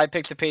game I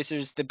picked the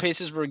Pacers. The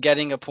Pacers were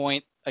getting a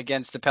point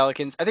against the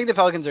Pelicans. I think the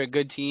Pelicans are a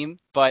good team,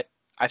 but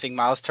I think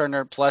Miles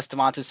Turner plus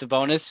Domantas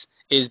Sabonis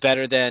is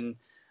better than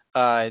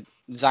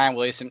Zion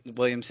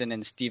Williamson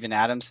and Steven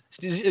Adams.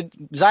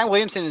 Zion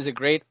Williamson is a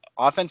great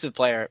offensive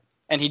player,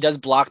 and he does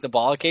block the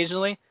ball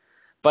occasionally,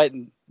 but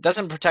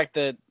doesn't protect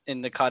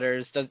in the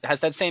cutters.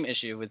 Has that same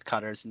issue with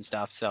cutters and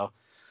stuff. So,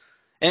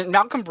 and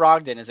Malcolm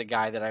Brogdon is a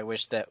guy that I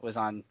wish that was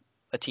on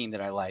a team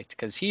that I liked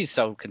because he's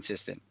so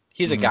consistent.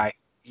 He's a guy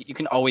you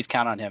can always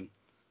count on him.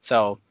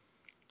 So,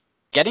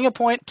 getting a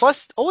point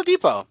plus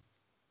Oladipo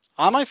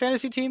on my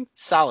fantasy team,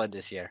 solid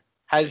this year.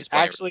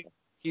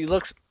 He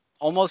looks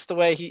almost the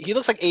way he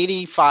looks like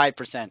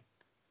 85%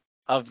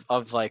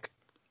 of like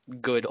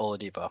good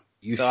Oladipo.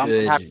 You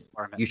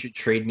should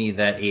trade me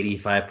that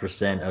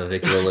 85% of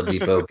Victor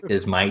Oladipo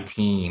because my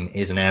team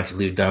is an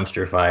absolute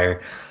dumpster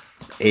fire.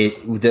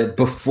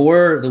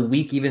 Before the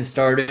week even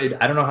started,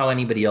 I don't know how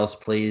anybody else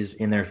plays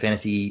in their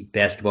fantasy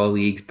basketball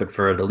leagues, but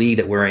for the league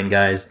that we're in,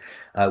 guys,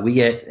 we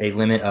get a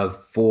limit of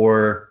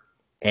 4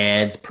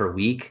 ads per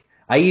week.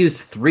 I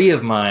used 3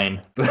 of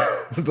mine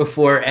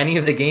before any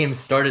of the games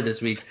started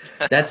this week.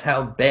 That's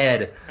how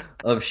bad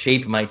of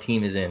shape my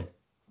team is in.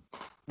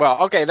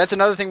 Well, okay, that's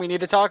another thing we need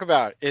to talk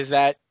about is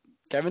that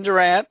Kevin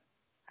Durant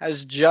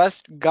has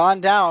just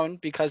gone down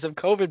because of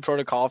COVID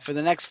protocol for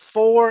the next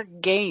 4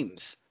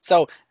 games.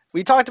 So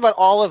we talked about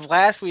all of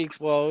last week's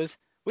woes.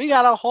 We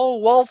got a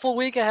whole woeful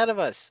week ahead of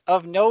us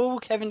of no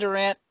Kevin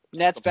Durant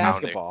Nets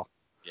basketball.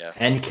 Yeah.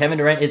 And Kevin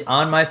Durant is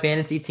on my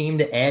fantasy team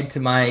to add to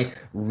my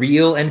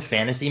real and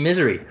fantasy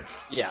misery.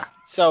 Yeah.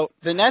 So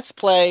the Nets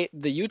play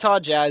the Utah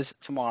Jazz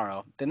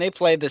tomorrow. Then they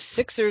play the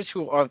Sixers,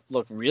 who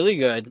look really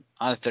good,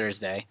 on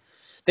Thursday.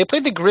 They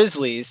play the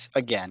Grizzlies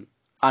again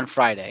on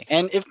Friday.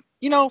 And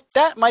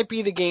that might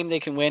be the game they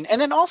can win.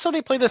 And then also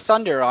they play the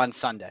Thunder on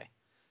Sunday.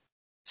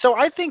 So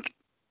I think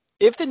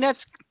if the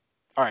Nets,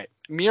 all right,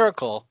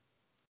 miracle,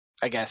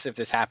 I guess, if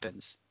this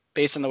happens,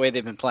 based on the way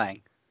they've been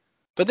playing.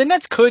 But the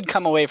Nets could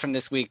come away from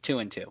this week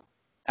 2-2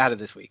 out of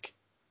this week.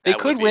 They That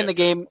would could be win the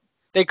game.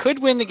 They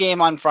could win the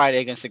game on Friday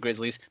against the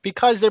Grizzlies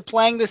because they're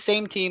playing the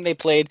same team they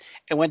played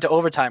and went to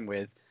overtime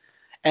with.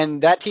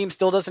 And that team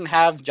still doesn't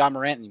have Ja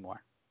Morant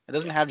anymore. It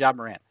doesn't have Ja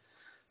Morant.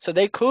 So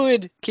they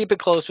could keep it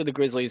close with the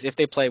Grizzlies if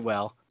they play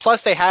well.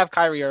 Plus, they have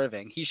Kyrie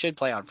Irving. He should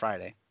play on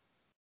Friday.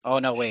 Oh,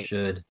 no, wait.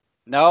 Should.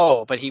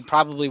 No, but he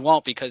probably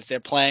won't because they're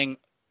playing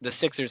the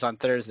Sixers on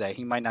Thursday.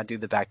 He might not do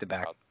the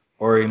back-to-back.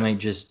 Or he might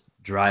just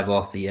drive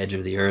off the edge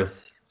of the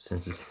earth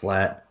since it's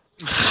flat.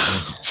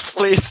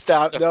 Please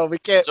stop. No, we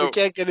can't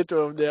get into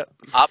him yet.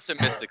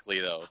 Optimistically,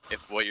 though,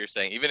 if what you're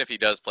saying, even if he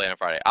does play on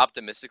Friday,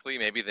 optimistically,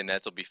 maybe the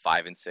Nets will be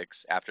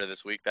 5-6 after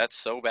this week. That's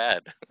so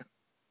bad.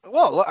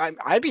 Well,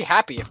 I'd be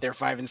happy if they're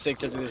 5-6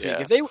 after this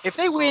week. If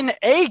they win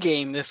a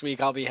game this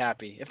week, I'll be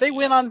happy. If they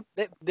win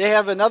they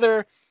have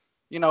another,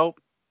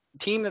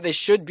 team that they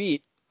should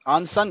beat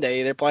on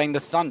Sunday. They're playing the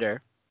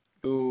Thunder,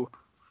 who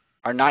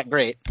are not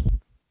great.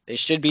 They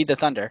should beat the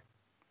Thunder,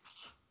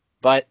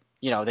 but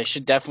they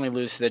should definitely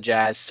lose to the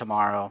Jazz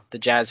tomorrow. The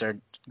Jazz are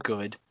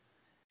good,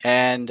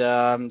 and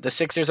the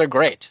Sixers are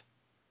great.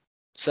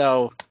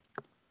 So,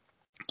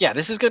 yeah,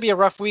 this is gonna be a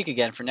rough week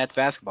again for Nets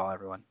basketball,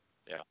 everyone.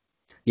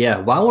 Yeah,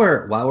 while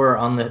we're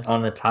on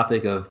the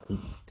topic of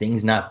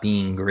things not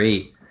being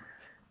great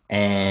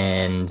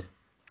and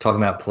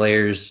talking about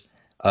players,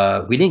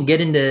 we didn't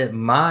get into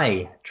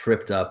my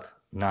tripped up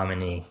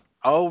nominee.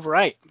 Oh,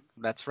 right.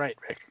 That's right,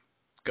 Rick.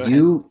 Go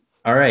ahead.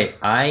 All right,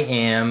 I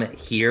am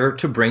here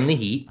to bring the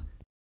heat.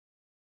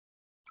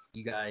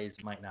 You guys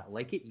might not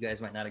like it. You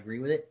guys might not agree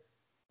with it,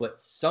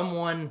 but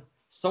someone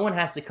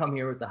has to come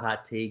here with the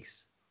hot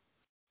takes.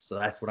 So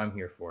that's what I'm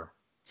here for.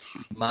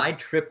 My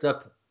tripped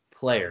up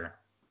player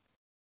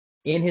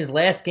in his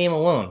last game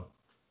alone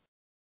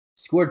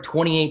scored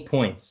 28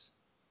 points,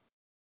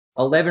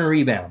 11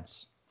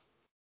 rebounds,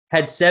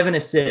 had 7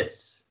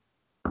 assists,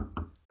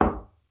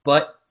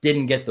 but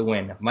didn't get the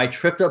win. My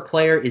tripped up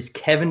player is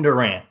Kevin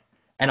Durant,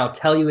 and I'll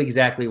tell you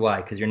exactly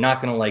why, because you're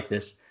not going to like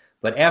this.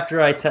 But after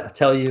I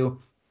tell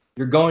you,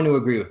 you're going to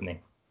agree with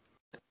me.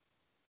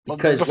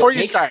 Because before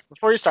you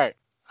start,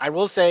 I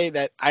will say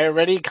that I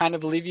already kind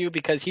of believe you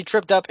because he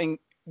tripped up and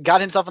got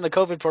himself on the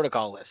COVID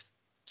protocol list.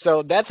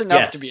 So that's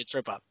enough to be a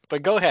trip up.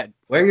 But go ahead.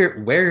 Wear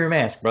your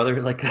mask,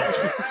 brother. Like,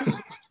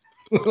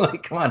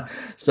 come on.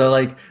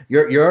 So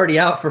you're already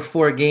out for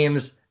 4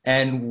 games,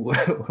 and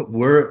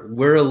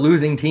we're a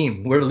losing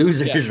team. We're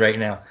losers right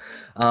now.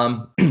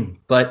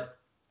 But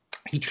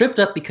he tripped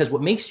up because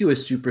what makes you a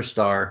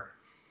superstar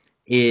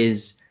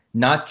is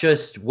not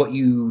just what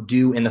you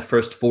do in the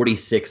first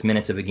 46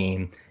 minutes of a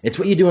game. It's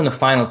what you do in the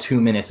final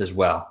 2 minutes as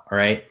well. All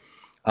right.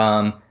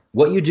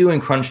 What you do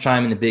in crunch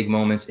time in the big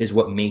moments is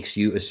what makes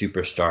you a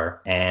superstar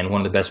and one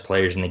of the best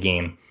players in the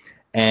game.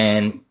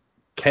 And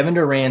Kevin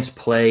Durant's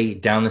play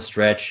down the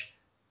stretch,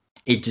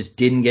 it just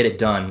didn't get it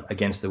done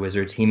against the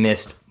Wizards. He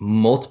missed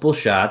multiple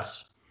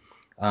shots.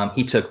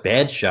 He took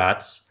bad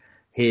shots.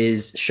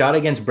 His shot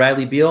against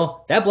Bradley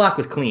Beal, that block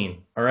was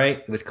clean. All right.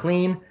 It was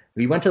clean.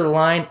 We went to the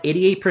line,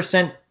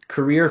 88%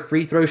 career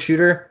free throw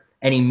shooter,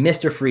 and he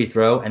missed a free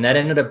throw, and that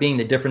ended up being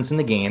the difference in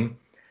the game.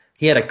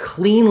 He had a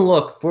clean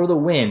look for the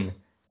win.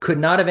 Could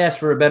not have asked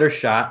for a better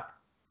shot,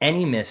 and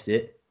he missed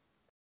it.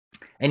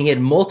 And he had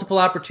multiple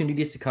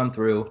opportunities to come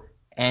through,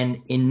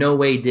 and in no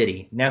way did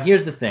he. Now,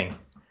 here's the thing.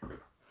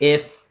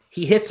 If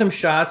he hit some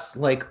shots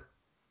like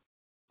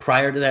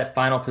prior to that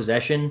final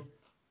possession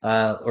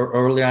or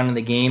early on in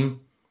the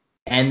game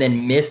and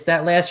then missed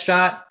that last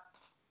shot,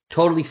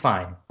 totally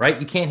fine, right?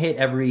 You can't hit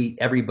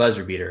every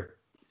buzzer beater.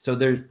 So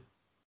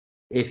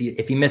if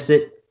you miss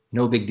it,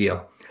 no big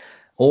deal.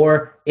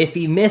 Or if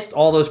he missed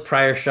all those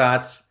prior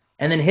shots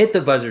and then hit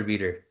the buzzer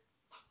beater,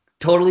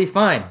 totally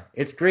fine.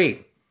 It's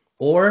great.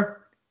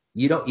 Or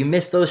you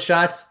miss those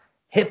shots,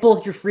 hit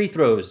both your free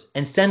throws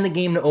and send the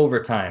game to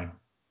overtime.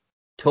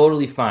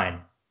 Totally fine.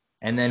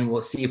 And then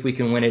we'll see if we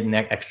can win it in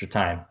that extra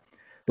time.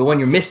 But when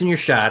you're missing your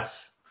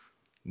shots,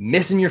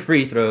 missing your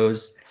free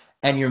throws,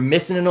 and you're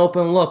missing an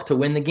open look to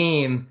win the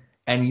game,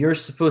 and you're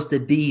supposed to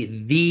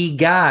be the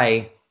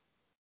guy,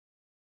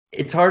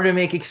 it's hard to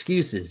make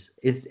excuses.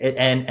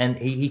 And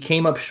he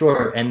came up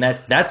short, and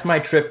that's my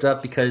tripped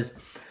up because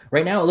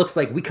right now it looks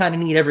like we kind of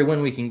need every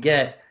win we can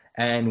get.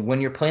 And when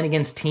you're playing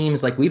against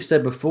teams like we've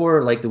said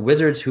before, like the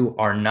Wizards, who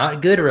are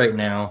not good right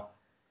now,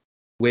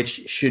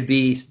 which should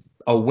be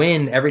a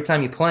win every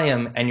time you play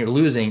them, and you're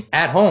losing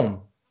at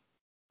home,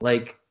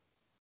 like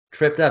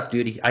tripped up,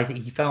 dude. I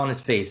think he fell on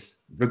his face.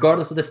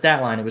 Regardless of the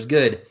stat line, it was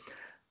good,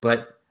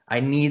 but I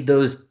need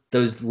those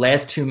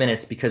last 2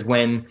 minutes because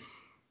when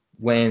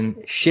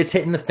shit's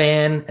hitting the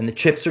fan and the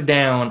chips are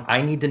down,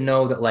 I need to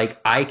know that like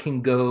I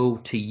can go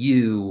to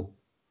you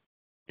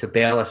to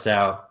bail us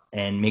out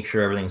and make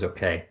sure everything's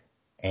okay.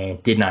 And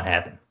it did not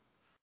happen.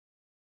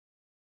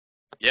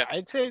 Yeah,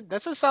 I'd say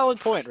that's a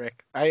solid point,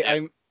 Rick.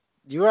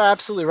 You are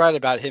absolutely right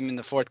about him in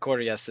the fourth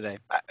quarter yesterday.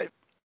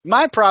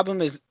 My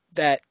problem is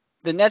that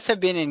the Nets have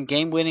been in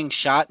game-winning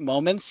shot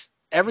moments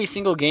every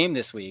single game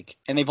this week,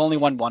 and they've only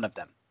won one of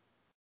them.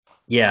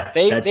 Yeah,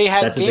 They had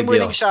that's a big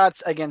game-winning deal.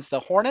 shots against the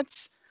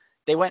Hornets.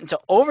 They went into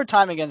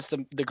overtime against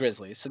the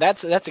Grizzlies, so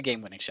that's a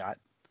game-winning shot.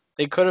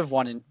 They could have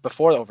won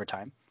before the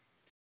overtime.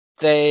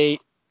 They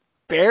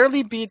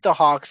barely beat the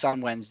Hawks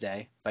on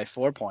Wednesday by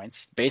 4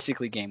 points,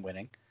 basically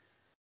game-winning.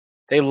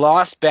 They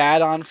lost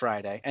bad on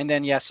Friday, and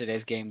then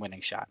yesterday's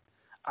game-winning shot.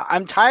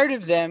 I'm tired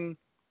of them.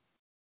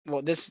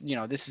 Well, this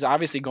is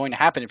obviously going to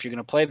happen if you're going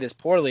to play this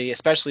poorly,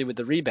 especially with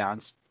the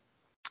rebounds.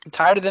 I'm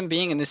tired of them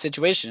being in this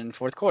situation in the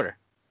fourth quarter.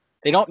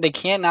 They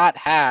cannot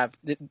have.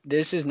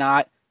 This is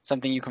not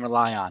something you can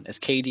rely on as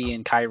KD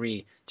and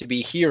Kyrie to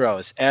be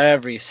heroes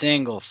every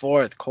single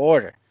fourth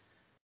quarter.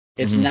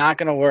 It's not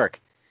going to work.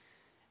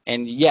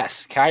 And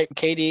yes,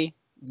 KD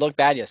looked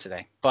bad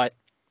yesterday, but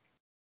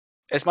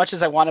as much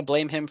as I want to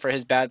blame him for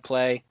his bad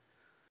play,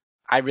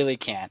 I really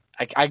can't.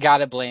 I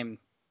gotta blame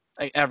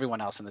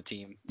everyone else on the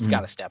team. He's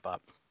got to step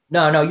up.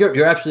 No,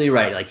 you're absolutely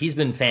right. Like, he's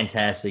been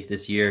fantastic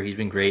this year. He's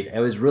been great. It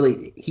was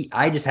really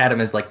I just had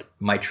him as like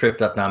my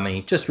tripped up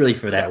nominee, just really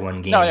for that one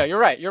game. No, you're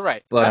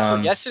right. But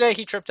absolutely. Yesterday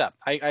he tripped up.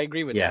 I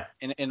agree with that.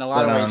 In a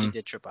lot of ways he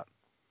did trip up.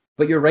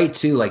 But you're right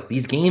too. Like,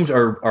 these games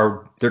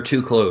are they're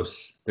too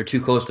close. They're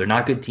too close. They're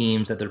not good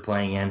teams that they're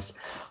playing against.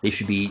 They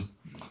should be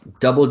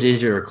double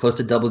digit or close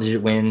to double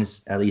digit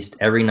wins at least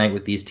every night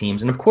with these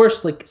teams. And of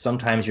course, like,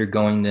 sometimes you're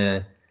going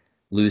to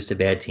lose to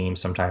bad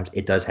teams. Sometimes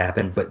it does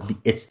happen, but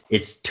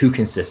it's too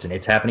consistent.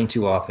 It's happening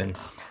too often.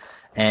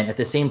 And at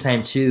the same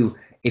time too,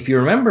 if you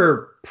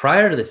remember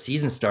prior to the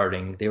season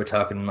starting, they were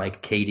talking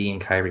like KD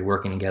and Kyrie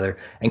working together.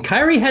 And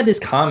Kyrie had this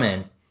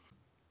comment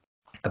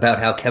about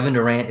how Kevin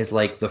Durant is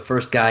like the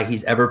first guy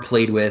he's ever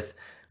played with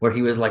where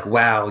he was like,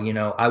 wow,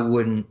 I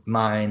wouldn't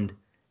mind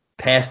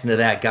passing to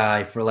that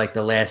guy for like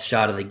the last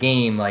shot of the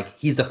game. Like,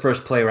 he's the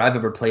first player I've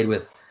ever played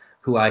with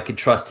who I could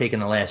trust taking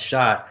the last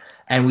shot.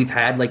 And we've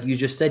had, like you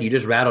just said, you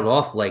just rattled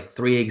off like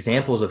 3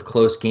 examples of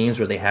close games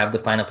where they have the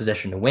final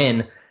possession to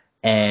win,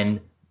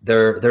 and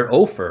they're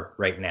over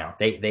right now.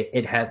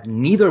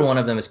 Neither one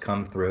of them has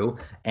come through.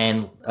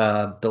 And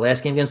the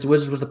last game against the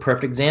Wizards was the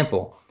perfect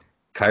example.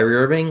 Kyrie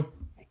Irving,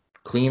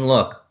 clean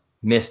look,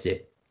 missed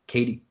it.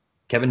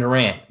 Kevin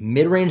Durant,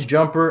 mid-range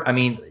jumper. I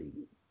mean,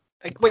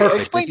 wait,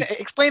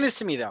 explain this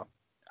to me though.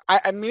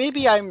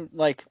 Maybe I'm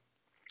like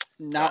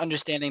not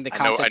understanding the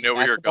concept. I know of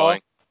where you're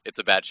going. It's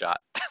a bad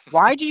shot.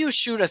 Why do you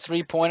shoot a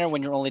 3-pointer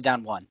when you're only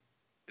down 1?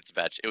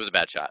 It was a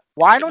bad shot.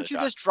 Why don't you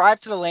just drive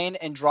to the lane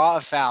and draw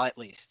a foul at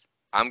least?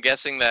 I'm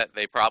guessing that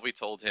they probably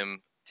told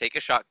him, take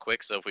a shot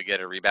quick, so if we get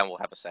a rebound, we'll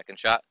have a second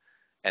shot.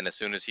 And as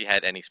soon as he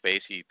had any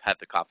space, he had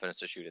the confidence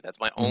to shoot it. That's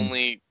my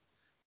only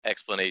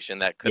explanation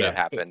that could have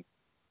happened.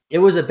 It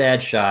was a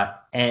bad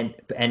shot, and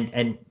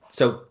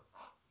so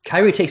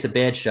Kyrie takes a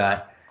bad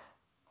shot.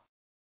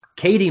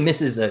 KD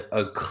misses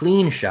a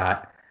clean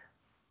shot,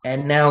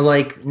 and now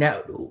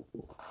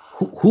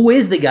who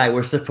is the guy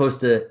we're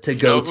supposed to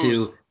go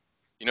to?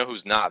 You know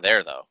who's not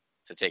there though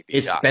to take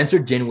these shots? It's Spencer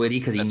Dinwiddie,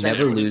 because he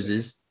never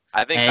loses.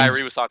 I think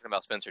Kyrie was talking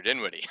about Spencer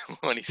Dinwiddie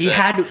when he said he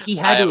had I to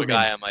have a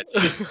guy on my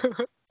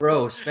team.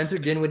 Bro, Spencer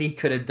Dinwiddie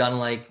could have done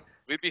like.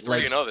 We'd be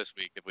 3-0 this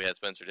week if we had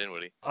Spencer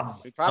Dinwiddie.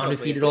 We probably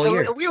undefeated all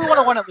year. We would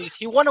have won at least.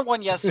 He would have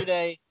won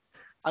yesterday.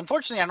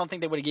 Unfortunately, I don't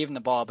think they would have given him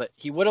the ball, but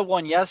he would have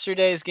won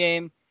yesterday's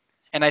game,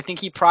 and I think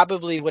he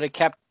probably would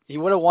have He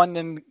would have won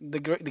them the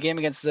game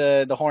against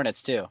the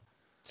Hornets too,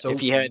 if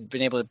he had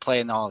been able to play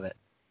in all of it.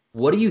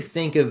 What do you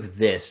think of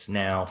this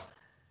now?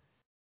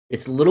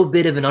 It's a little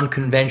bit of an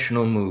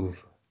unconventional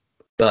move,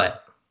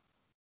 but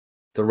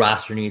the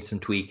roster needs some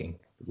tweaking.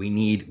 We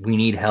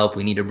need help.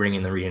 We need to bring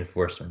in the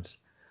reinforcements.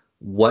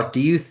 What do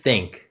you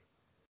think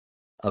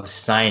of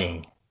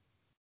signing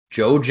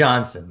Joe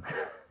Johnson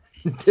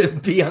to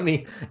be on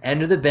the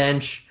end of the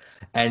bench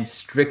and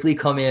strictly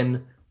come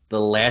in the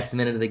last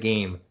minute of the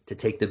game to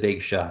take the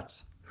big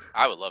shots?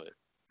 I would love it.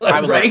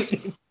 I would right?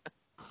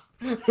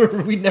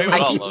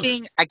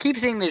 I keep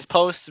seeing these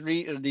posts,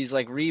 these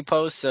like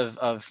reposts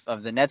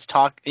of the Nets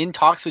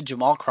talks with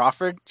Jamal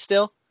Crawford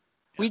still.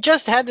 We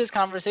just had this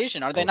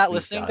conversation. Are they not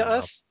listening to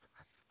us?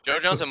 Joe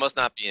Johnson must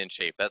not be in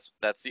shape.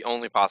 That's the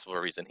only possible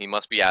reason. He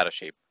must be out of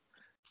shape,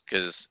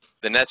 because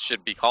the Nets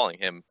should be calling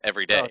him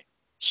every day.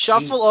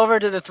 Shuffle over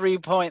to the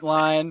 3-point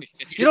line.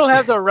 You don't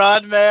have to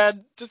run,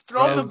 man. Just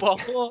throw the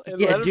ball. And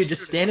let him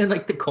just stand in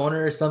like the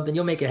corner or something.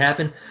 You'll make it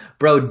happen.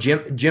 Bro,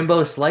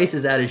 Jimbo Slice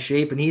is out of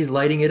shape and he's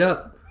lighting it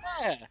up.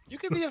 Yeah, you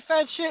could be a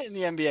fat shit in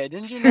the NBA.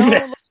 Didn't you know?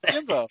 Look at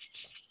Jimbo.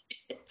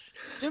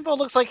 Jimbo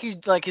looks like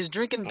he's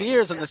drinking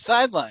beers on the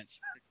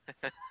sidelines.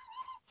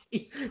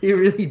 He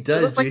really does.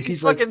 He looks like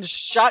he's fucking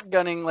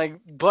shotgunning like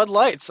Bud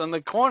Lights on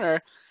the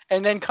corner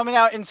and then coming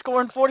out and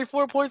scoring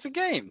 44 points a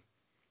game.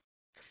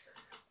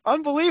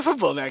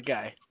 Unbelievable, that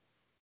guy.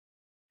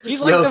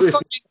 He's like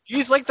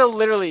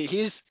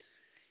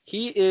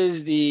he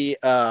is the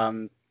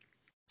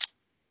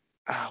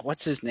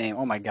what's his name?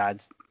 Oh my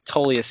God,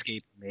 totally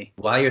escaping me.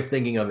 While you're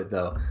thinking of it,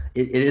 though,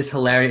 it is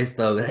hilarious,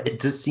 though. It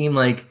just seemed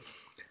like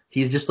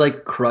he's just,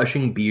 like,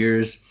 crushing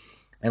beers.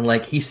 And,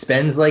 like, he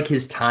spends, like,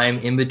 his time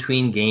in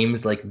between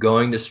games, like,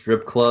 going to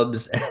strip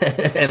clubs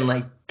and,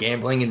 like,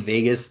 gambling in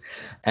Vegas.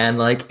 And,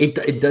 like,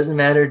 it doesn't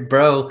matter,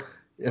 bro.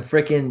 A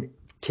freaking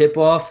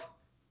tip-off,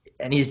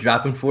 and he's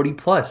dropping 40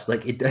 plus.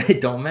 Like, it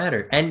don't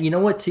matter. And you know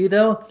what, too,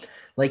 though?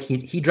 Like,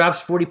 he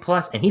drops 40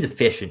 plus, and he's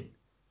efficient.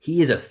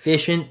 He is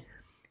efficient.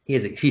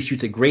 He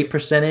shoots a great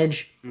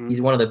percentage.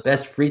 He's one of the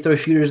best free throw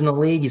shooters in the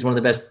league. He's one of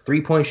the best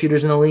 3-point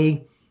shooters in the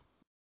league.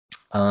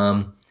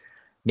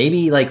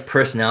 Maybe like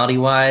personality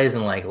wise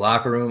and like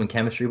locker room and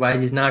chemistry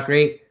wise, he's not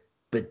great,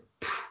 but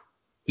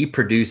he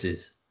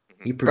produces.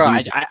 He Bro,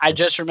 produces. I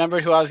just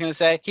remembered who I was gonna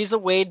say. He's the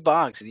Wade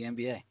Boggs of the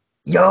NBA.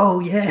 Yo,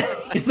 yeah,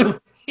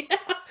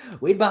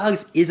 Wade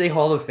Boggs is a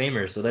Hall of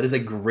Famer, so that is a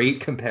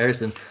great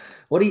comparison.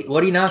 What do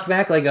you knock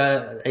back like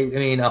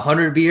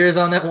 100 beers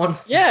on that one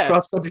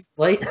cross country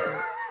flight?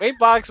 Wade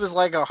Boggs was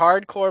like a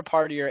hardcore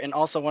partier and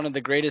also one of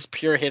the greatest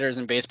pure hitters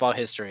in baseball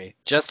history.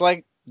 Just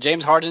like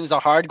James Harden is a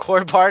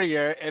hardcore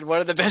partier and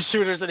one of the best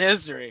shooters in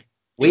history.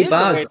 Wade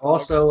Boggs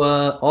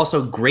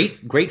also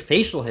great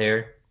facial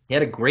hair. He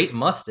had a great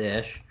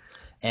mustache,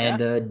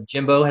 and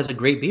Jimbo has a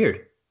great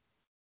beard.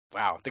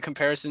 Wow, the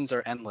comparisons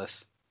are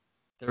endless.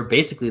 They're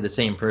basically the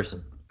same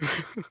person.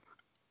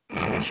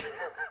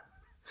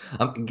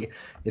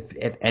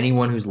 If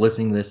anyone who's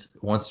listening to this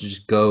wants to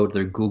just go to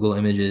their Google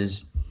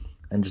images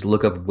and just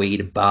look up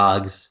Wade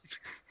Boggs,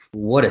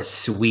 what a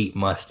sweet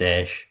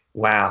mustache.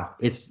 Wow,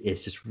 it's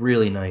just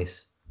really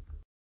nice.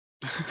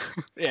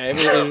 Yeah,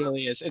 it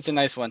really is. It's a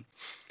nice one.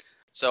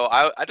 So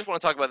I just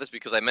want to talk about this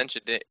because I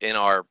mentioned it in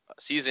our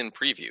season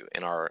preview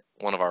in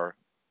one of our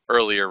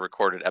earlier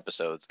recorded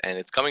episodes, and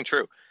it's coming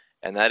true.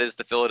 And that is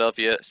the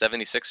Philadelphia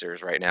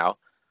 76ers right now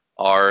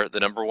are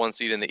the number 1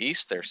 seed in the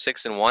East. They're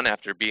 6-1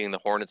 after beating the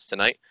Hornets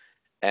tonight.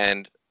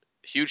 And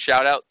huge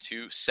shout out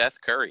to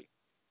Seth Curry.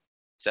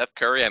 Seth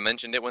Curry, I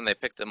mentioned it when they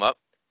picked him up,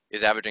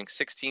 is averaging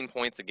 16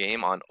 points a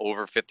game on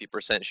over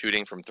 50%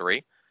 shooting from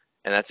 3.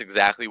 And that's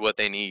exactly what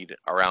they need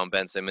around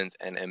Ben Simmons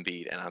and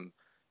Embiid. And I'm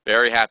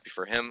very happy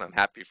for him. I'm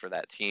happy for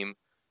that team.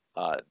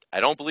 I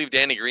don't believe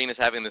Danny Green is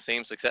having the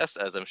same success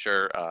as I'm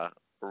sure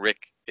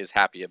Rick is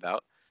happy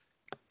about.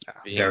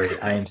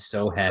 I am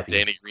so happy.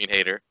 Danny Green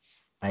hater.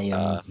 I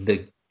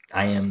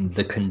am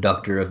the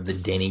conductor of the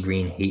Danny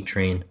Green hate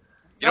train.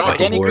 You know what?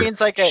 Danny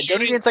Green's like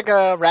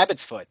a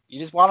rabbit's foot. You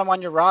just want him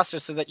on your roster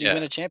so that you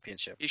win a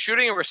championship. He's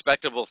shooting a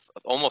respectable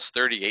almost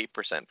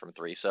 38% from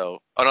 3.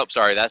 So,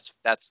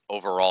 that's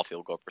overall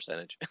field goal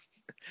percentage.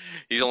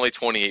 He's only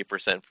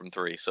 28% from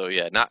 3. So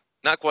yeah,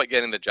 not quite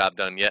getting the job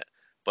done yet,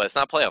 but it's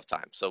not playoff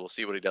time. So we'll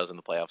see what he does in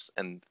the playoffs,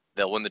 and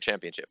they'll win the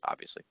championship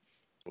obviously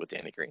with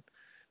Danny Green.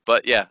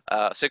 But yeah,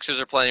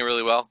 Sixers are playing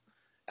really well.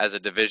 As a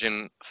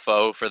division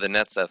foe for the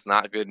Nets, that's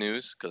not good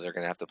news because they're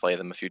going to have to play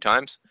them a few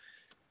times.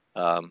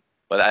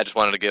 But I just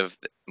wanted to give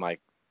my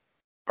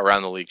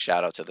around the league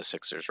shout out to the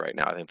Sixers right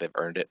now. I think they've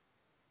earned it.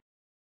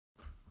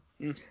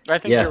 I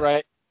think you're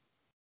right.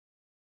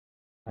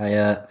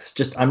 I'm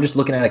just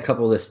looking at a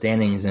couple of the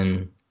standings,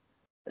 and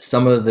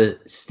some of the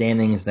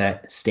standings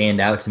that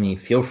stand out to me.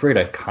 Feel free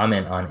to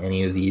comment on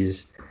any of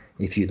these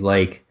if you'd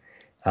like.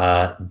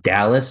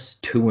 Dallas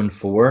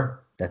 2-4.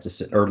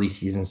 That's an early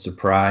season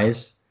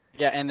surprise.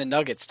 Yeah, and the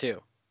Nuggets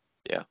too.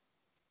 Yeah.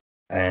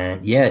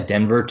 And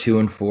Denver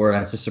 2-4.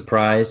 That's a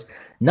surprise.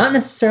 Not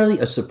necessarily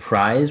a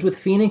surprise with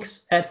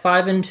Phoenix at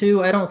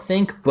 5-2, I don't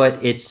think,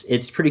 but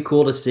it's pretty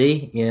cool to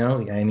see. You know,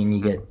 I mean,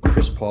 you get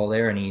Chris Paul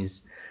there, and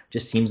he's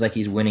just seems like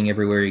he's winning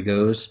everywhere he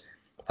goes.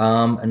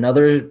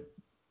 Another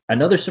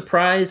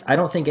surprise. I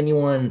don't think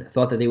anyone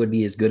thought that they would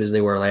be as good as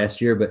they were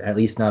last year, but at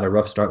least not a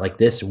rough start like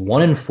this.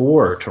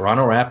 1-4,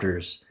 Toronto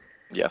Raptors.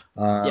 Yeah.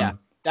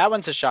 That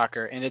one's a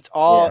shocker, and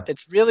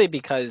it's really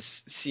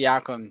because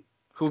Siakam,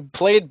 who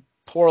played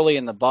poorly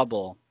in the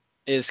bubble,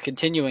 is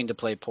continuing to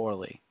play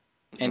poorly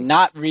and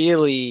not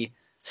really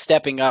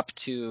stepping up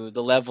to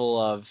the level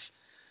of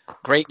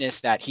greatness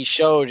that he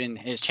showed in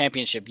his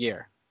championship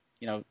year.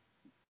 You know,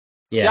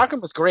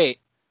 Siakam was great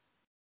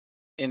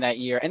in that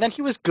year, and then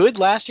he was good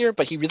last year,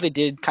 but he really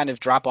did kind of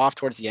drop off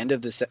towards the end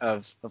of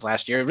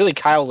last year. Really,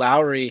 Kyle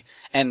Lowry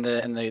and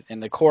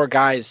the core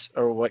guys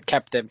are what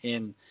kept them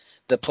in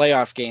the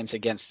playoff games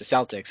against the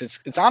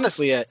Celtics. It's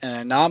honestly an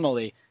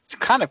anomaly. It's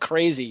kind of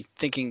crazy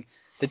thinking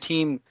the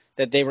team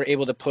that they were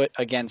able to put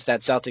against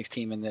that Celtics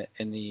team in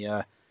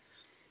the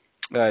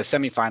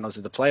semifinals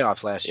of the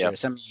playoffs last year,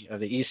 semi of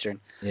the Eastern.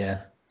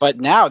 Yeah. But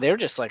now they're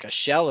just like a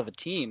shell of a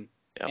team,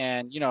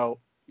 and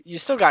you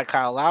still got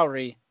Kyle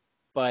Lowry,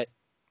 but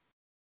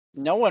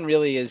no one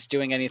really is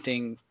doing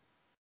anything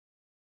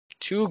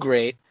too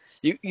great.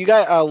 You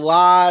got a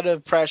lot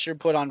of pressure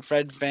put on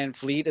Fred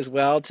VanVleet as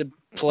well to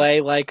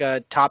play like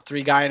a top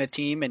 3 guy in a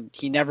team, and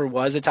he never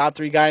was a top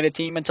 3 guy in a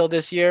team until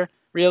this year,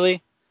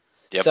 really.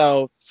 Yep.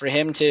 So for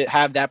him to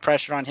have that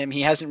pressure on him,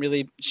 he hasn't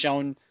really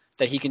shown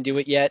that he can do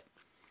it yet,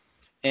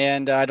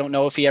 and I don't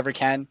know if he ever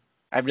can.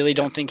 I really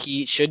don't think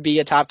he should be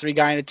a top 3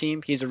 guy in the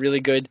team. He's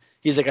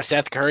like a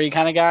Seth Curry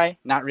kind of guy,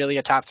 not really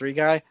a top 3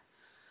 guy.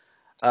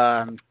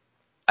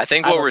 I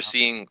think what we're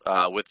seeing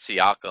with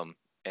Siakam,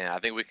 and I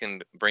think we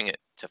can bring it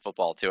to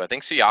football too. I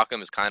think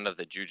Siakam is kind of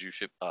the Juju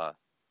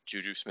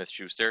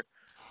Smith-Schuster.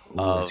 Ooh,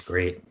 that's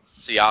great.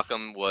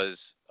 Siakam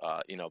was,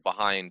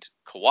 behind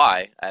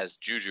Kawhi as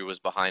Juju was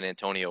behind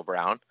Antonio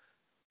Brown.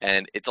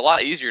 And it's a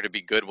lot easier to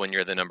be good when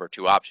you're the number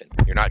 2 option.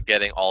 You're not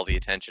getting all the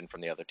attention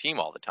from the other team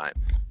all the time.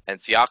 And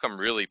Siakam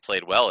really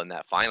played well in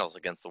that finals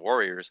against the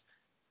Warriors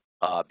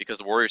because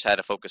the Warriors had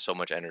to focus so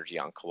much energy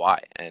on Kawhi.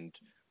 And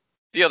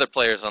the other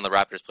players on the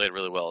Raptors played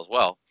really well as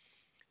well.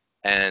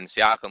 And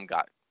Siakam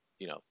got,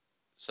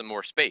 some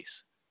more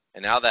space.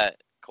 And now that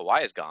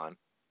Kawhi is gone,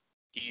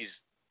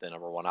 he's the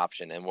number 1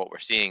 option. And what we're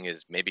seeing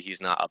is maybe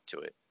he's not up to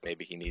it.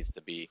 Maybe he needs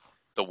to be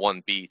the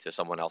 1B to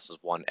someone else's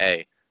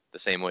 1A, the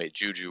same way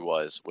Juju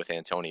was with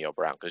Antonio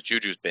Brown, because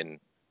Juju's been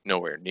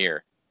nowhere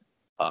near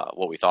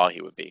what we thought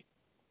he would be.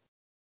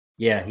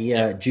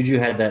 Yeah, Juju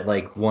had that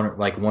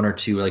one or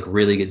two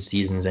really good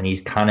seasons, and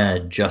he's kind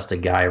of just a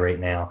guy right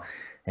now.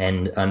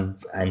 And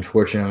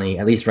unfortunately,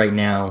 at least right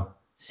now,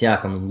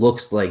 Siakam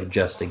looks like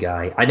just a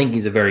guy. I think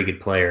he's a very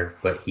good player,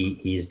 but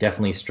he's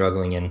definitely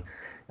struggling and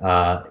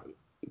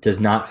does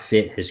not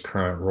fit his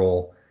current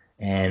role.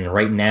 And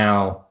right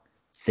now,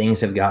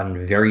 things have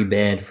gotten very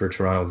bad for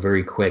Toronto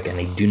very quick, and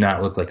they do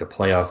not look like a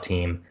playoff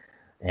team.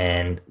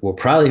 And will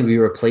probably be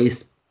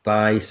replaced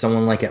by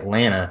someone like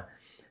Atlanta,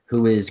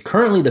 who is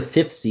currently the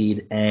 5th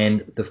seed.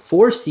 And the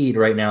 4th seed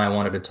right now I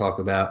wanted to talk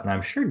about, and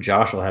I'm sure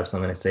Josh will have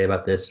something to say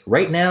about this.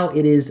 Right now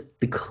it is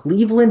the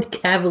Cleveland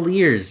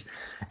Cavaliers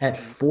at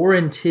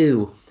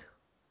 4-2.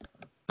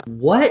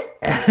 What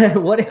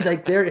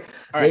is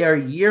they are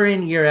year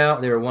in, year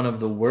out. They're one of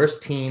the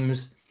worst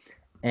teams.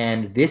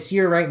 And this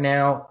year right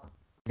now,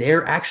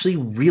 they're actually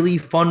really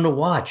fun to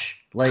watch.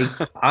 Like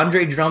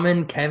Andre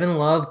Drummond, Kevin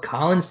Love,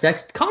 Colin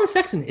Sexton. Colin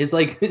Sexton is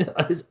has been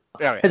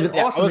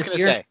awesome this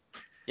year. Say.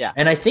 Yeah.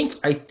 And I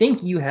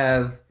think you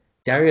have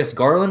Darius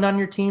Garland on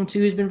your team too,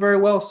 who's been very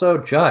well. So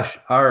Josh,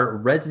 our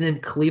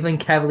resident Cleveland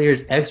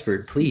Cavaliers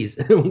expert, please.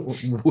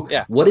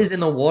 What is in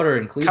the water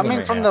in Cleveland?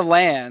 Coming from the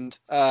land,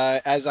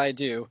 as I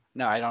do.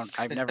 No, I don't.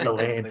 I've never the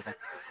land.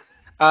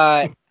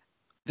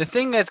 The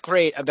thing that's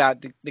great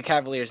about the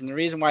Cavaliers, and the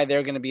reason why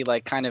they're going to be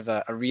kind of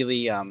a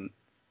really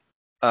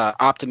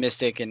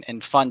optimistic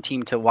and fun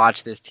team to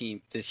watch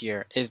this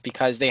year, is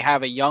because they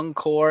have a young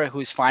core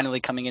who's finally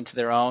coming into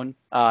their own.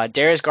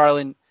 Darius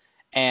Garland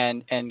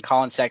and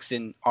Colin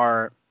Sexton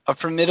are a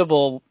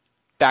formidable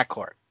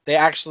backcourt. They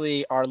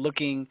actually are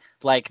looking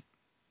like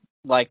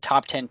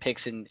top 10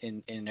 picks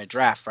in a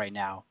draft right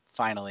now,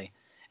 finally,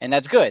 and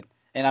that's good.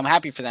 And I'm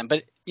happy for them.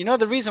 But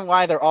the reason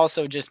why they're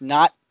also just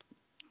not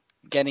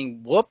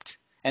getting whooped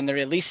and they're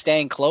at least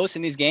staying close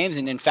in these games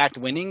and in fact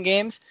winning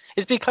games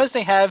is because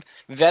they have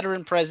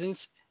veteran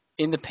presence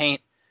in the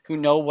paint who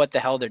know what the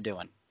hell they're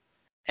doing.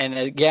 And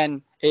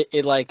again,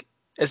 it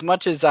as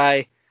much as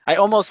I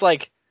almost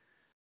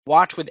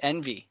watch with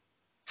envy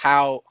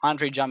how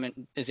Andre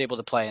Drummond is able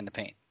to play in the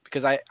paint,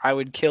 because I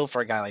would kill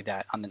for a guy like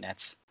that on the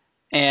Nets.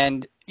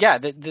 And yeah,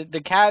 the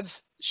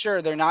Cavs,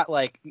 sure, they're not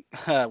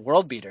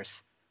world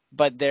beaters,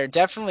 but they're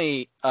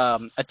definitely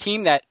a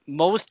team that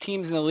most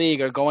teams in the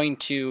league are going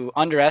to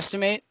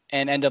underestimate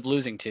and end up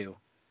losing to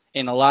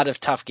in a lot of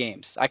tough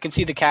games. I can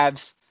see the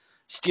Cavs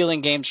stealing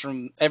games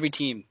from every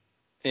team,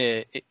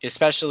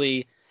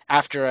 especially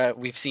after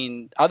we've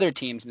seen other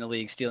teams in the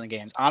league stealing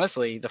games.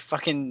 Honestly, the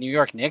fucking New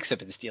York Knicks have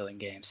been stealing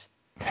games.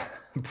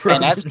 Bro,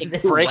 and that's been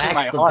breaking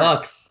my heart.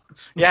 Bucks.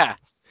 Yeah,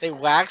 they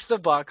waxed the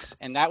Bucks,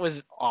 and that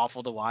was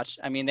awful to watch.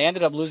 I mean, they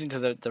ended up losing to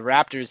the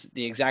Raptors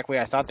the exact way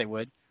I thought they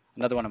would.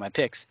 Another one of my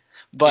picks.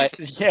 But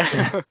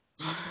yeah,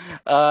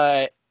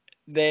 the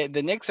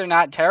Knicks are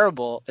not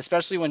terrible,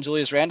 especially when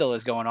Julius Randle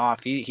is going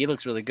off. He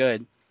looks really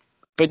good.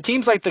 But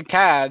teams like the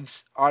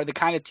Cavs are the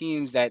kind of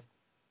teams that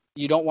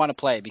you don't want to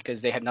play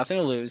because they have nothing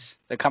to lose.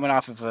 They're coming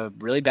off of a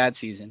really bad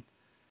season.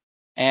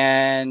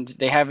 And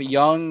they have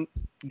young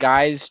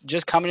guys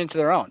just coming into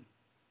their own.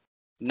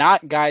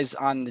 Not guys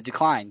on the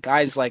decline.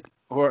 Guys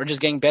who are just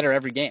getting better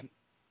every game.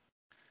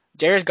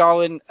 Darius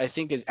Garland, I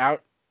think, is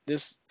out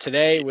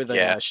today with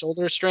a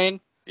shoulder strain.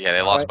 Yeah,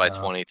 they lost by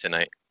 20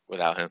 tonight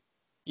without him.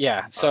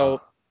 Yeah,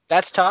 so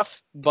that's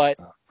tough, but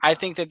I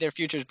think that their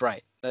future's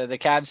bright. The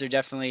Cavs are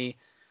definitely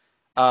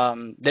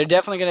they're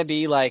definitely going to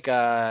be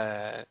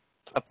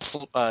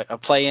a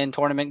play-in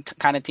tournament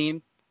kind of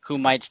team who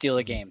might steal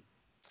a game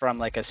from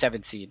a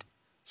 7th seed.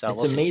 So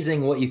it's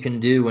amazing what you can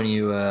do when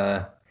you've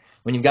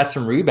got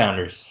some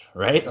rebounders,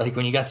 right?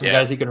 When you got some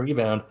guys who can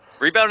rebound.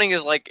 Rebounding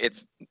is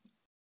it's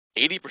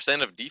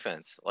 80% of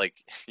defense.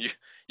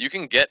 You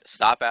can get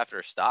stop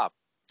after stop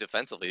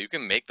defensively. You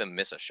can make them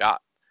miss a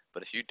shot,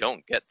 but if you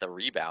don't get the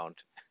rebound,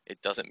 it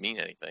doesn't mean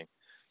anything.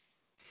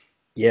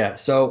 Yeah,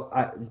 so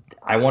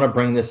I want to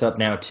bring this up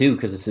now too,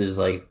 because this is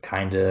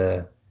kind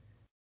of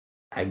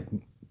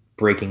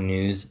breaking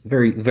news,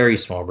 very very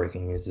small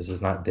breaking news. This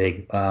is not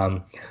big,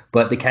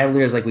 but the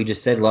Cavaliers, like we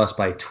just said, lost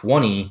by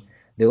 20.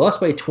 They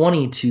lost by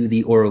 20 to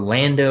the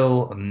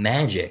Orlando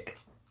Magic,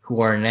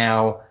 who are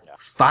now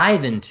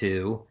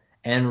 5-2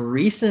 and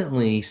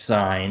recently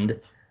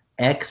signed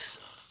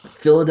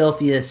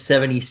ex-Philadelphia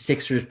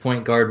 76ers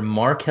point guard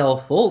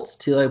Markelle Fultz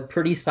to a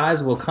pretty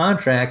sizable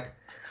contract.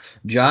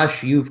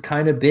 Josh, you've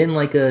kind of been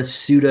like a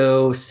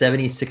pseudo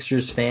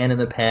 76ers fan in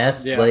the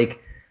past. Yeah.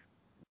 Like,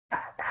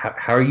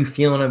 how are you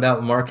feeling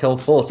about Markelle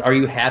Fultz? Are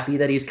you happy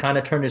that he's kind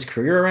of turned his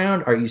career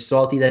around? Are you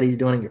salty that he's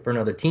doing it for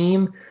another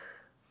team?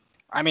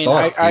 I mean,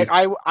 Thoughts, Steve?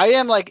 I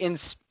am like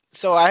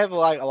so I have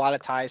like a lot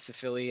of ties to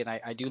Philly, and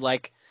I do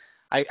like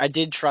I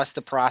did trust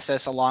the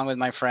process along with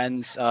my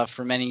friends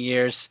for many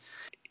years.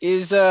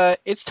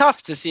 It's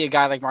tough to see a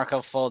guy like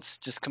Markelle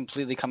Fultz just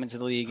completely come into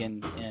the league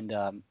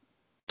and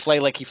play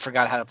like he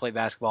forgot how to play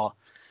basketball.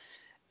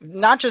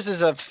 Not just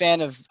as a fan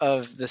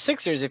of the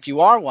Sixers, if you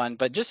are one,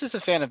 but just as a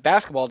fan of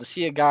basketball, to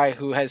see a guy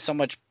who has so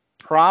much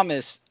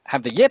promise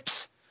have the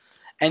yips,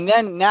 and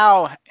then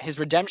now his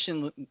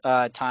redemption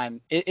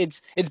time.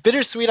 It's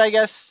bittersweet, I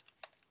guess.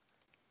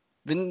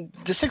 The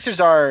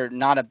Sixers are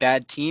not a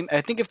bad team.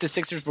 I think if the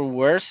Sixers were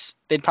worse,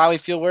 they'd probably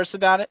feel worse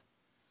about it.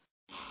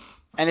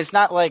 And it's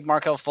not like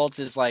Markelle Fultz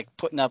is like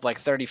putting up like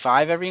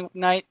 35 every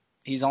night.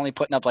 He's only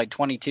putting up like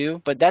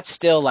 22, but that's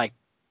still like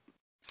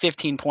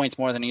 15 points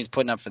more than he was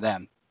putting up for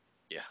them.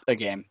 A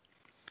game.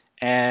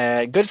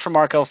 Good for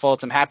Markelle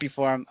Fultz. I'm happy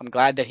for him. I'm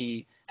glad that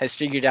he has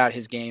figured out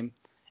his game,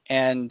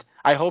 and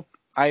I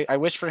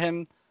wish for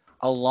him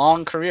a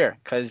long career,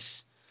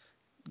 because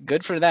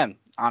good for them,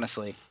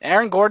 honestly.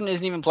 Aaron Gordon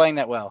isn't even playing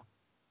that well,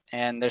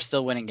 and they're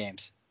still winning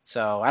games.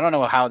 So I don't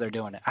know how they're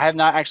doing it. I have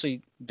not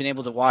actually been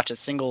able to watch a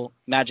single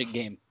Magic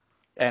game,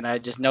 and I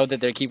just know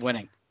that they keep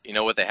winning. You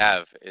know what they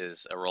have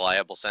is a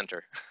reliable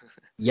center.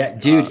 Yeah,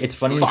 dude, it's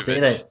funny you say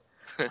that.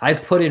 I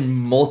put in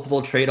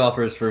multiple trade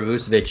offers for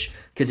Vucevic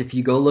because if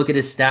you go look at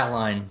his stat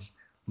lines,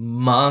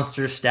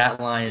 monster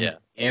stat lines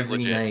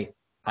every night.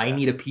 I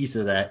need a piece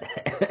of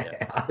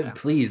that.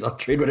 Please, I'll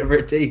trade whatever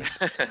it takes.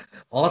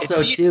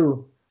 Also,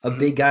 too, a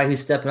big guy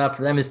who's stepping up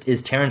for them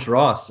is Terrence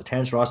Ross.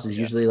 Terrence Ross is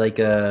usually like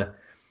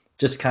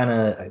just kind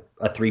of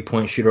a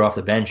 3-point shooter off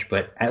the bench,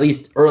 but at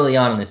least early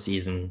on in the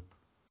season,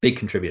 big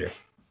contributor.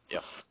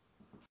 Yeah.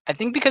 I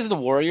think because the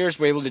Warriors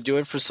were able to do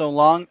it for so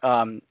long,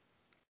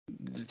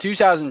 the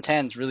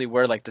 2010s really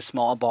were like the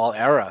small ball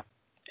era,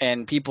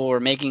 and people were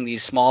making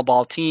these small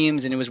ball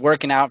teams, and it was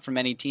working out for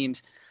many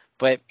teams.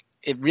 But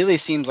it really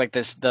seems like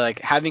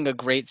having a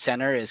great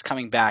center is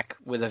coming back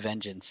with a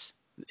vengeance.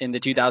 In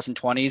the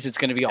 2020s, it's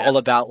going to be all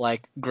about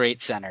like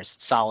great centers,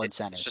 solid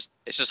centers.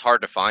 It's just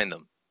hard to find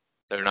them.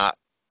 They're not,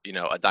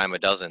 a dime a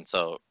dozen.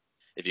 So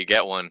if you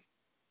get one,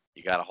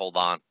 you got to hold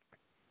on.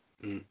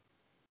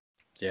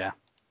 Yeah.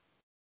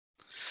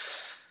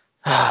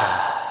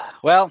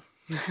 Well,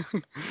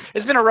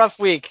 it's been a rough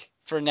week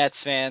for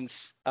Nets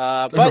fans.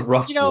 It's been a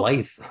rough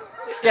life.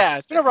 Yeah,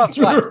 it's been a rough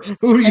life.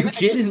 Who are you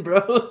kidding,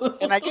 bro?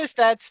 And I guess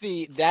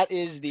that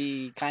is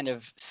the kind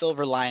of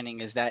silver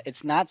lining, is that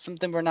it's not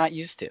something we're not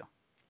used to.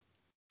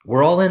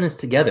 We're all in this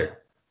together.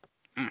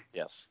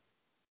 Yes.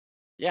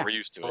 Yeah. We're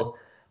used to it.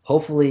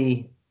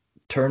 Hopefully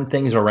turn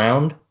things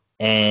around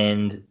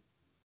and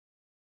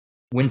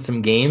win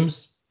some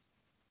games.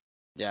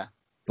 Yeah.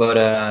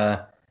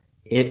 But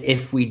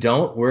if we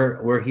don't,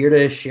 we're here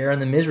to share in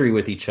the misery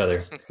with each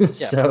other.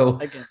 So,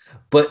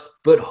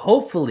 but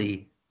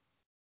hopefully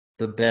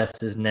the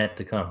best is yet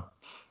to come.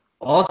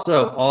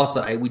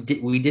 Also,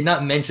 we did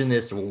not mention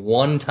this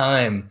one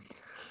time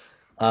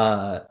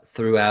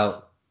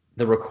throughout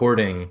the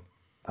recording,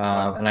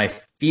 and I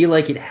feel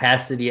like it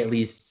has to be at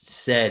least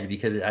said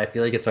because I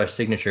feel like it's our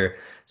signature.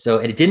 So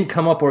it didn't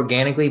come up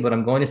organically, but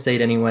I'm going to say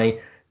it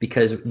anyway,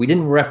 because we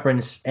didn't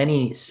reference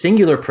any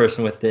singular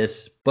person with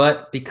this,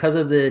 but because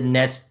of the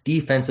Nets'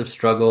 defensive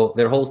struggle,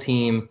 their whole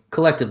team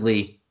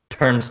collectively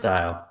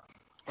Turnstile.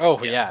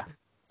 Oh, yeah.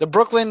 The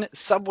Brooklyn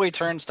subway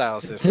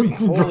turnstiles this week.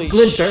 Holy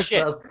Brooklyn shit.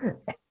 Turnstiles.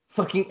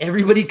 Fucking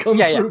everybody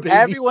comes through, baby.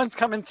 Everyone's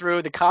coming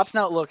through. The cop's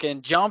not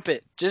looking. Jump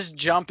it. Just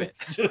jump it.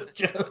 Just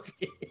jump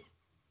it.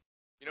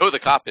 You know who the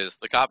cop is?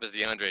 The cop is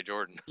DeAndre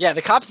Jordan. Yeah,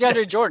 the cop's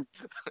DeAndre Jordan.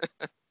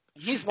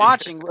 He's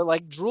watching with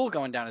like drool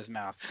going down his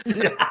mouth.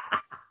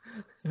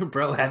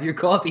 Bro, have your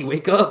coffee.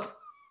 Wake up.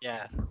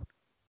 Yeah.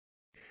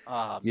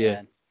 Oh, yeah.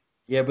 man.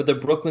 Yeah, but the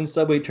Brooklyn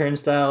subway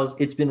turnstiles,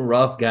 it's been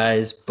rough,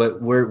 guys,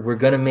 but we're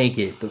gonna make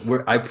it.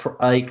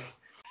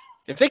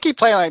 If they keep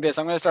playing like this,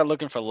 I'm gonna start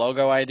looking for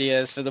logo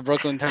ideas for the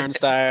Brooklyn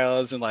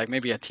Turnstiles and like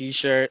maybe a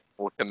T-shirt.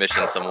 We'll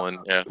commission someone.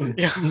 Yeah.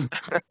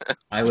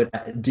 I would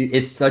do.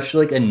 It's such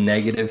like a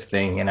negative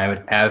thing, and I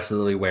would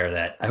absolutely wear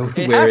that. I would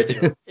wear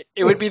it.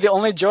 It would be the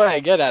only joy I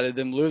get out of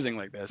them losing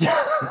like this.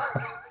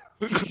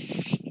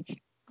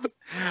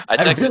 I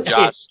texted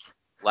Josh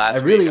last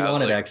week. I really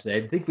want it, actually.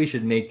 I think we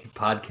should make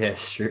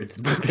podcast shirts,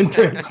 Brooklyn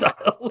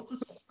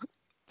Turnstiles.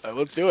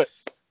 Let's do it.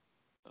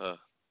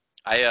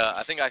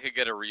 I think I could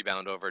get a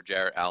rebound over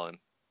Jarrett Allen.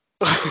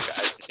 I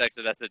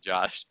texted that to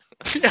Josh.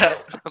 Yeah.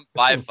 I'm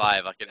 5'5".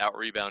 I can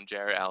out-rebound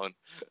Jarrett Allen.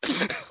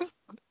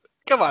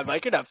 Come on,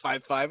 Mike. You're not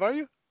 5'5", are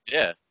you?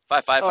 Yeah.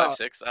 5'5",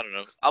 5'6". I don't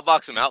know. I'll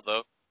box him out,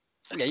 though.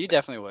 Yeah, you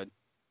definitely would.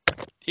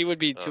 He would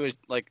be too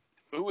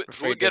Who would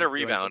afraid get to a do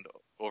anything. rebound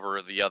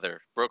over the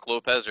other? Brooke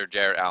Lopez or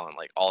Jarrett Allen?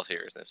 Like, all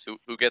seriousness.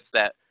 Who gets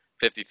that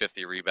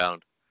 50-50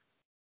 rebound?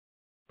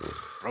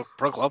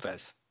 Brooke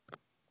Lopez.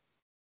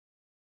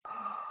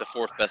 The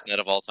fourth best net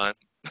of all time?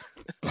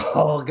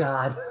 Oh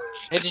God.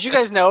 Hey, did you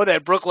guys know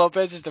that Brooke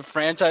Lopez is the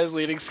franchise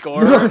leading No,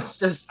 scorer? it's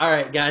just all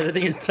right, guys. I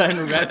think it's time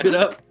to wrap it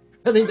up.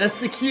 I think that's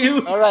the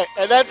cue. All right,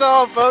 and that's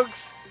all,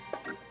 folks.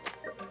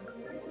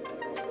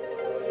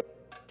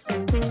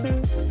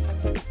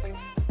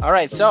 All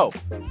right, so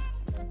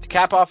to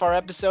cap off our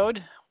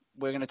episode,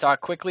 we're going to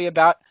talk quickly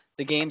about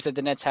the games that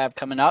the Nets have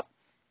coming up.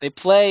 They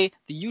play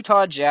the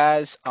Utah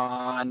Jazz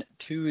on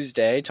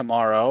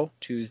tomorrow,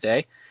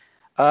 Tuesday.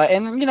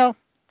 And,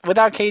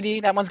 without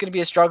KD, that one's going to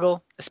be a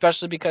struggle,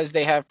 especially because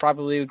they have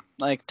probably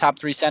like top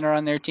 3 center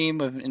on their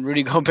team in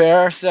Rudy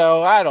Gobert.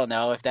 So I don't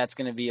know if that's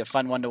going to be a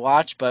fun one to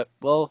watch, but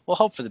we'll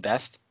hope for the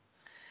best.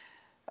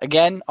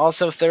 Again,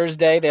 also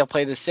Thursday, they'll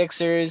play the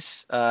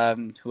Sixers,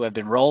 who have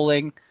been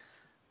rolling.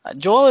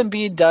 Joel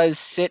Embiid does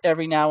sit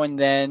every now and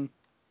then.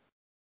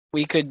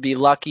 We could be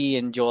lucky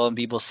and Joel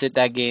Embiid will sit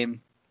that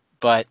game,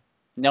 but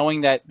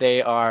knowing that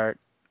they are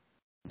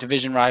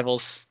division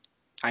rivals,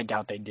 I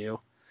doubt they do.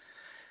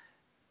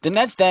 The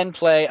Nets then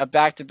play a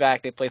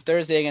back-to-back. They play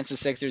Thursday against the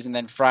Sixers and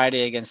then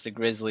Friday against the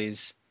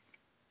Grizzlies.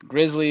 The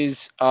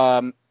Grizzlies,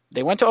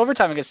 they went to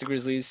overtime against the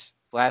Grizzlies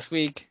last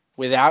week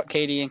without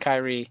KD and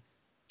Kyrie,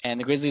 and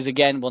the Grizzlies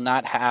again will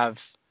not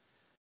have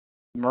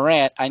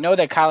Morant. I know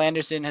that Kyle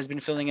Anderson has been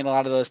filling in a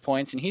lot of those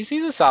points, and he's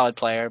a solid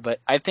player,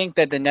 but I think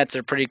that the Nets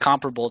are pretty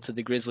comparable to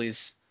the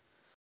Grizzlies,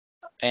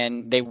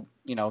 and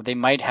they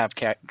might have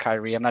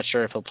Kyrie. I'm not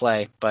sure if he'll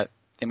play, but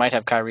they might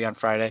have Kyrie on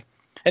Friday.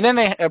 And then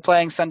they are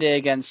playing Sunday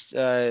against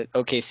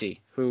OKC,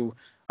 who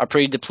are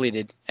pretty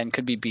depleted and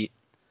could be beat.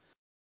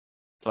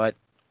 But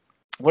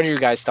what are your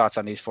guys' thoughts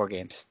on these 4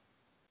 games?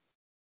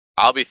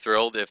 I'll be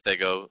thrilled if they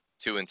go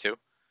 2-2.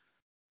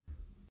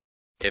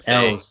 If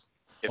they L's.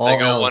 if All they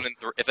go L's.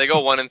 1-3, if they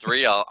go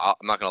 1-3,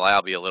 I'm not gonna lie,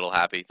 I'll be a little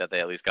happy that they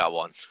at least got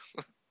one.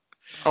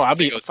 Oh, I'll If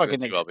they be go fucking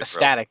 2-2, I'll be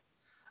ecstatic.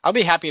 I'll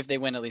be happy if they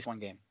win at least one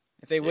game.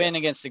 If they Yeah. win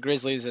against the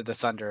Grizzlies or the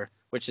Thunder,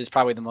 which is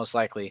probably the most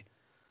likely.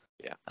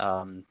 Yeah.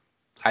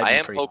 I'd I be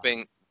am pretty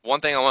hoping one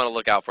thing I want to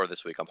look out for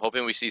this week. I'm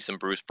hoping we see some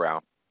Bruce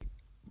Brown.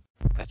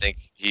 I think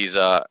he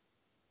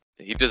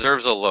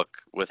deserves a look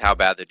with how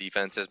bad the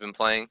defense has been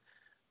playing.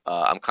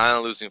 I'm kind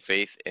of losing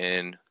faith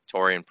in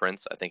Taurean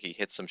Prince. I think he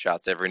hits some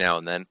shots every now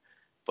and then,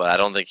 but I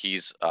don't think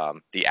he's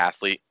the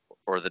athlete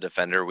or the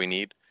defender we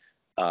need.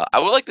 I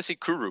would like to see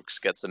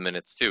Kurucs get some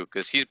minutes too,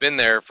 because he's been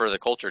there for the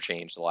culture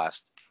change the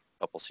last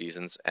couple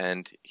seasons,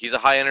 and he's a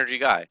high energy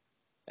guy.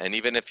 And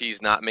even if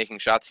he's not making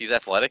shots, he's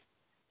athletic.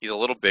 He's a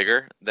little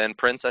bigger than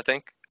Prince, I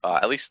think.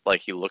 At least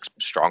like he looks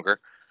stronger.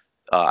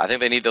 I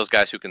think they need those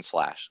guys who can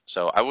slash.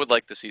 So I would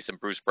like to see some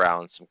Bruce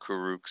Brown, some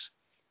Kurucs,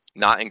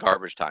 not in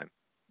garbage time,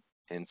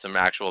 in some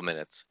actual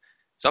minutes.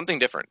 Something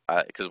different,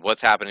 because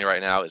what's happening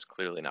right now is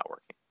clearly not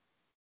working.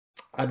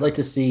 I'd like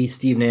to see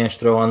Steve Nash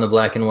throw on the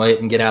black and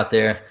white and get out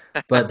there,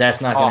 but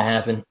that's not going to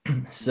happen.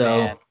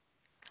 Man.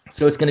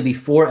 So it's going to be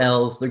 4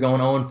 L's. They're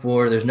going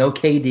 0-4. There's no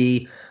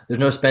KD. There's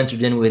no Spencer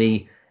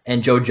Dinwiddie,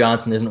 and Joe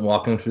Johnson isn't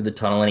walking through the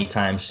tunnel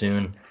anytime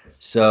soon.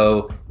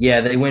 So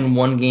yeah, they win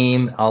 1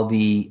 game. I'll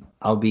be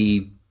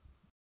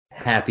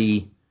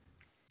happy.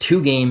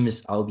 2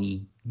 games, I'll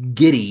be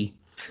giddy,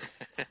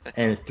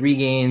 and 3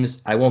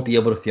 games, I won't be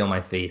able to feel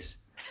my face.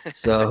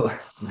 So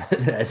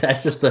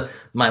that's just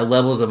my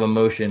levels of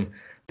emotion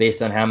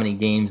based on how many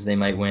games they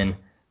might win.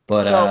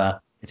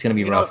 But it's going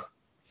to be rough.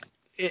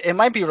 It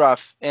might be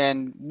rough,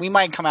 and we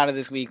might come out of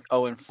this week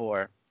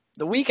 0-4.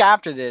 The week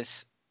after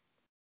this,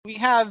 we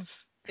have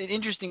an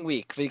interesting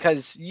week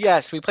because,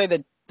 yes, we play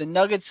the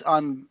Nuggets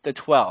on the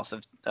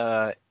 12th,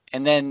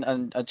 and then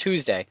on a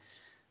Tuesday,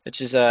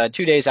 which is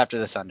 2 days after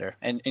the Thunder,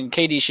 and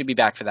KD should be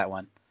back for that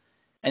one.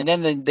 And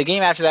then the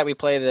game after that, we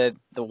play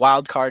the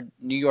wild card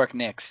New York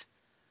Knicks.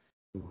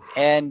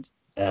 And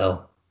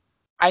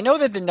I know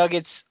that the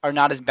Nuggets are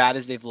not as bad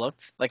as they've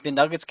looked. Like, the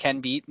Nuggets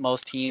can beat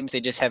most teams.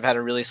 They just have had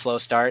a really slow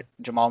start.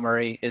 Jamal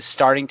Murray is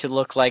starting to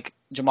look like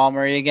Jamal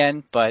Murray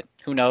again, but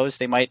who knows?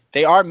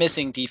 They are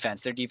missing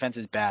defense. Their defense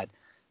is bad.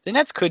 The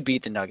Nets could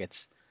beat the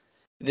Nuggets.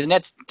 The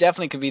Nets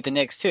definitely could beat the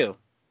Knicks too.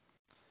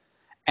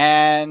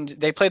 And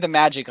they play the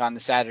Magic on the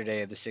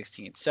Saturday of the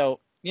 16th. So,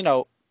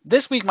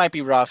 this week might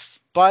be rough,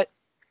 but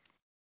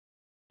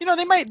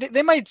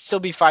they might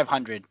still be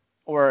 500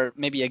 or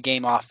maybe a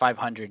game off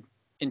 500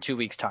 in 2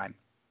 weeks' time.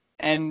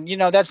 And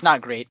that's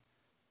not great,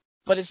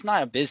 but it's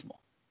not abysmal.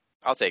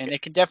 I'll take it. And they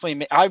could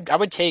definitely I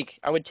would take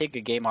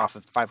a game off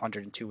of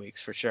 500 in 2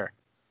 weeks for sure.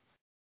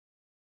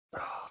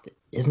 Oh,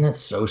 isn't that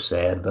so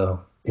sad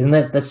though?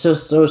 That's so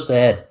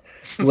sad?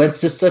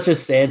 That's just such a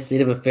sad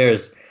state of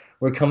affairs.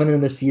 We're coming into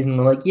the season,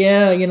 we're like,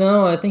 yeah,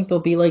 I think they'll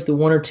be like the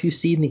 1 or 2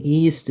 seed in the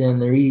East,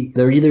 and they're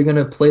either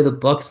gonna play the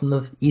Bucks in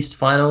the East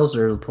Finals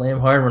or play them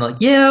hard. And we're like,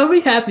 yeah, I'll be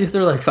happy if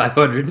they're like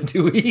 500 in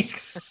 2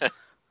 weeks.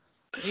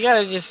 You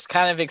gotta just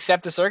kind of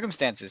accept the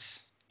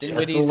circumstances.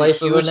 Dinwiddie's a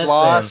life of a huge Nets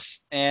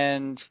loss,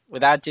 and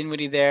without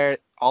Dinwiddie there,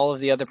 all of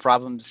the other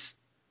problems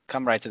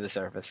come right to the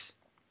surface.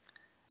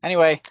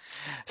 Anyway,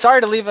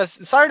 sorry to leave us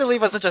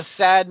such a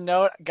sad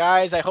note,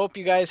 guys. I hope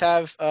you guys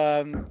have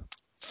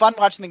fun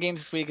watching the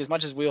games this week as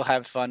much as we'll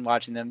have fun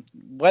watching them.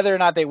 Whether or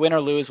not they win or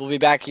lose, we'll be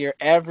back here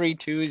every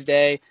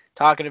Tuesday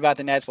talking about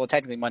the Nets. Well,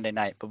 technically Monday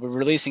night, but we're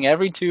releasing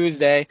every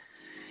Tuesday.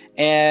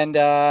 And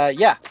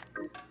yeah,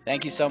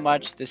 thank you so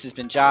much. This has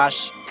been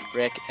Josh,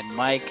 Rick, and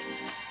Mike.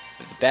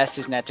 The best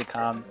is yet to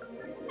come.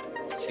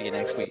 See you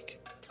next week.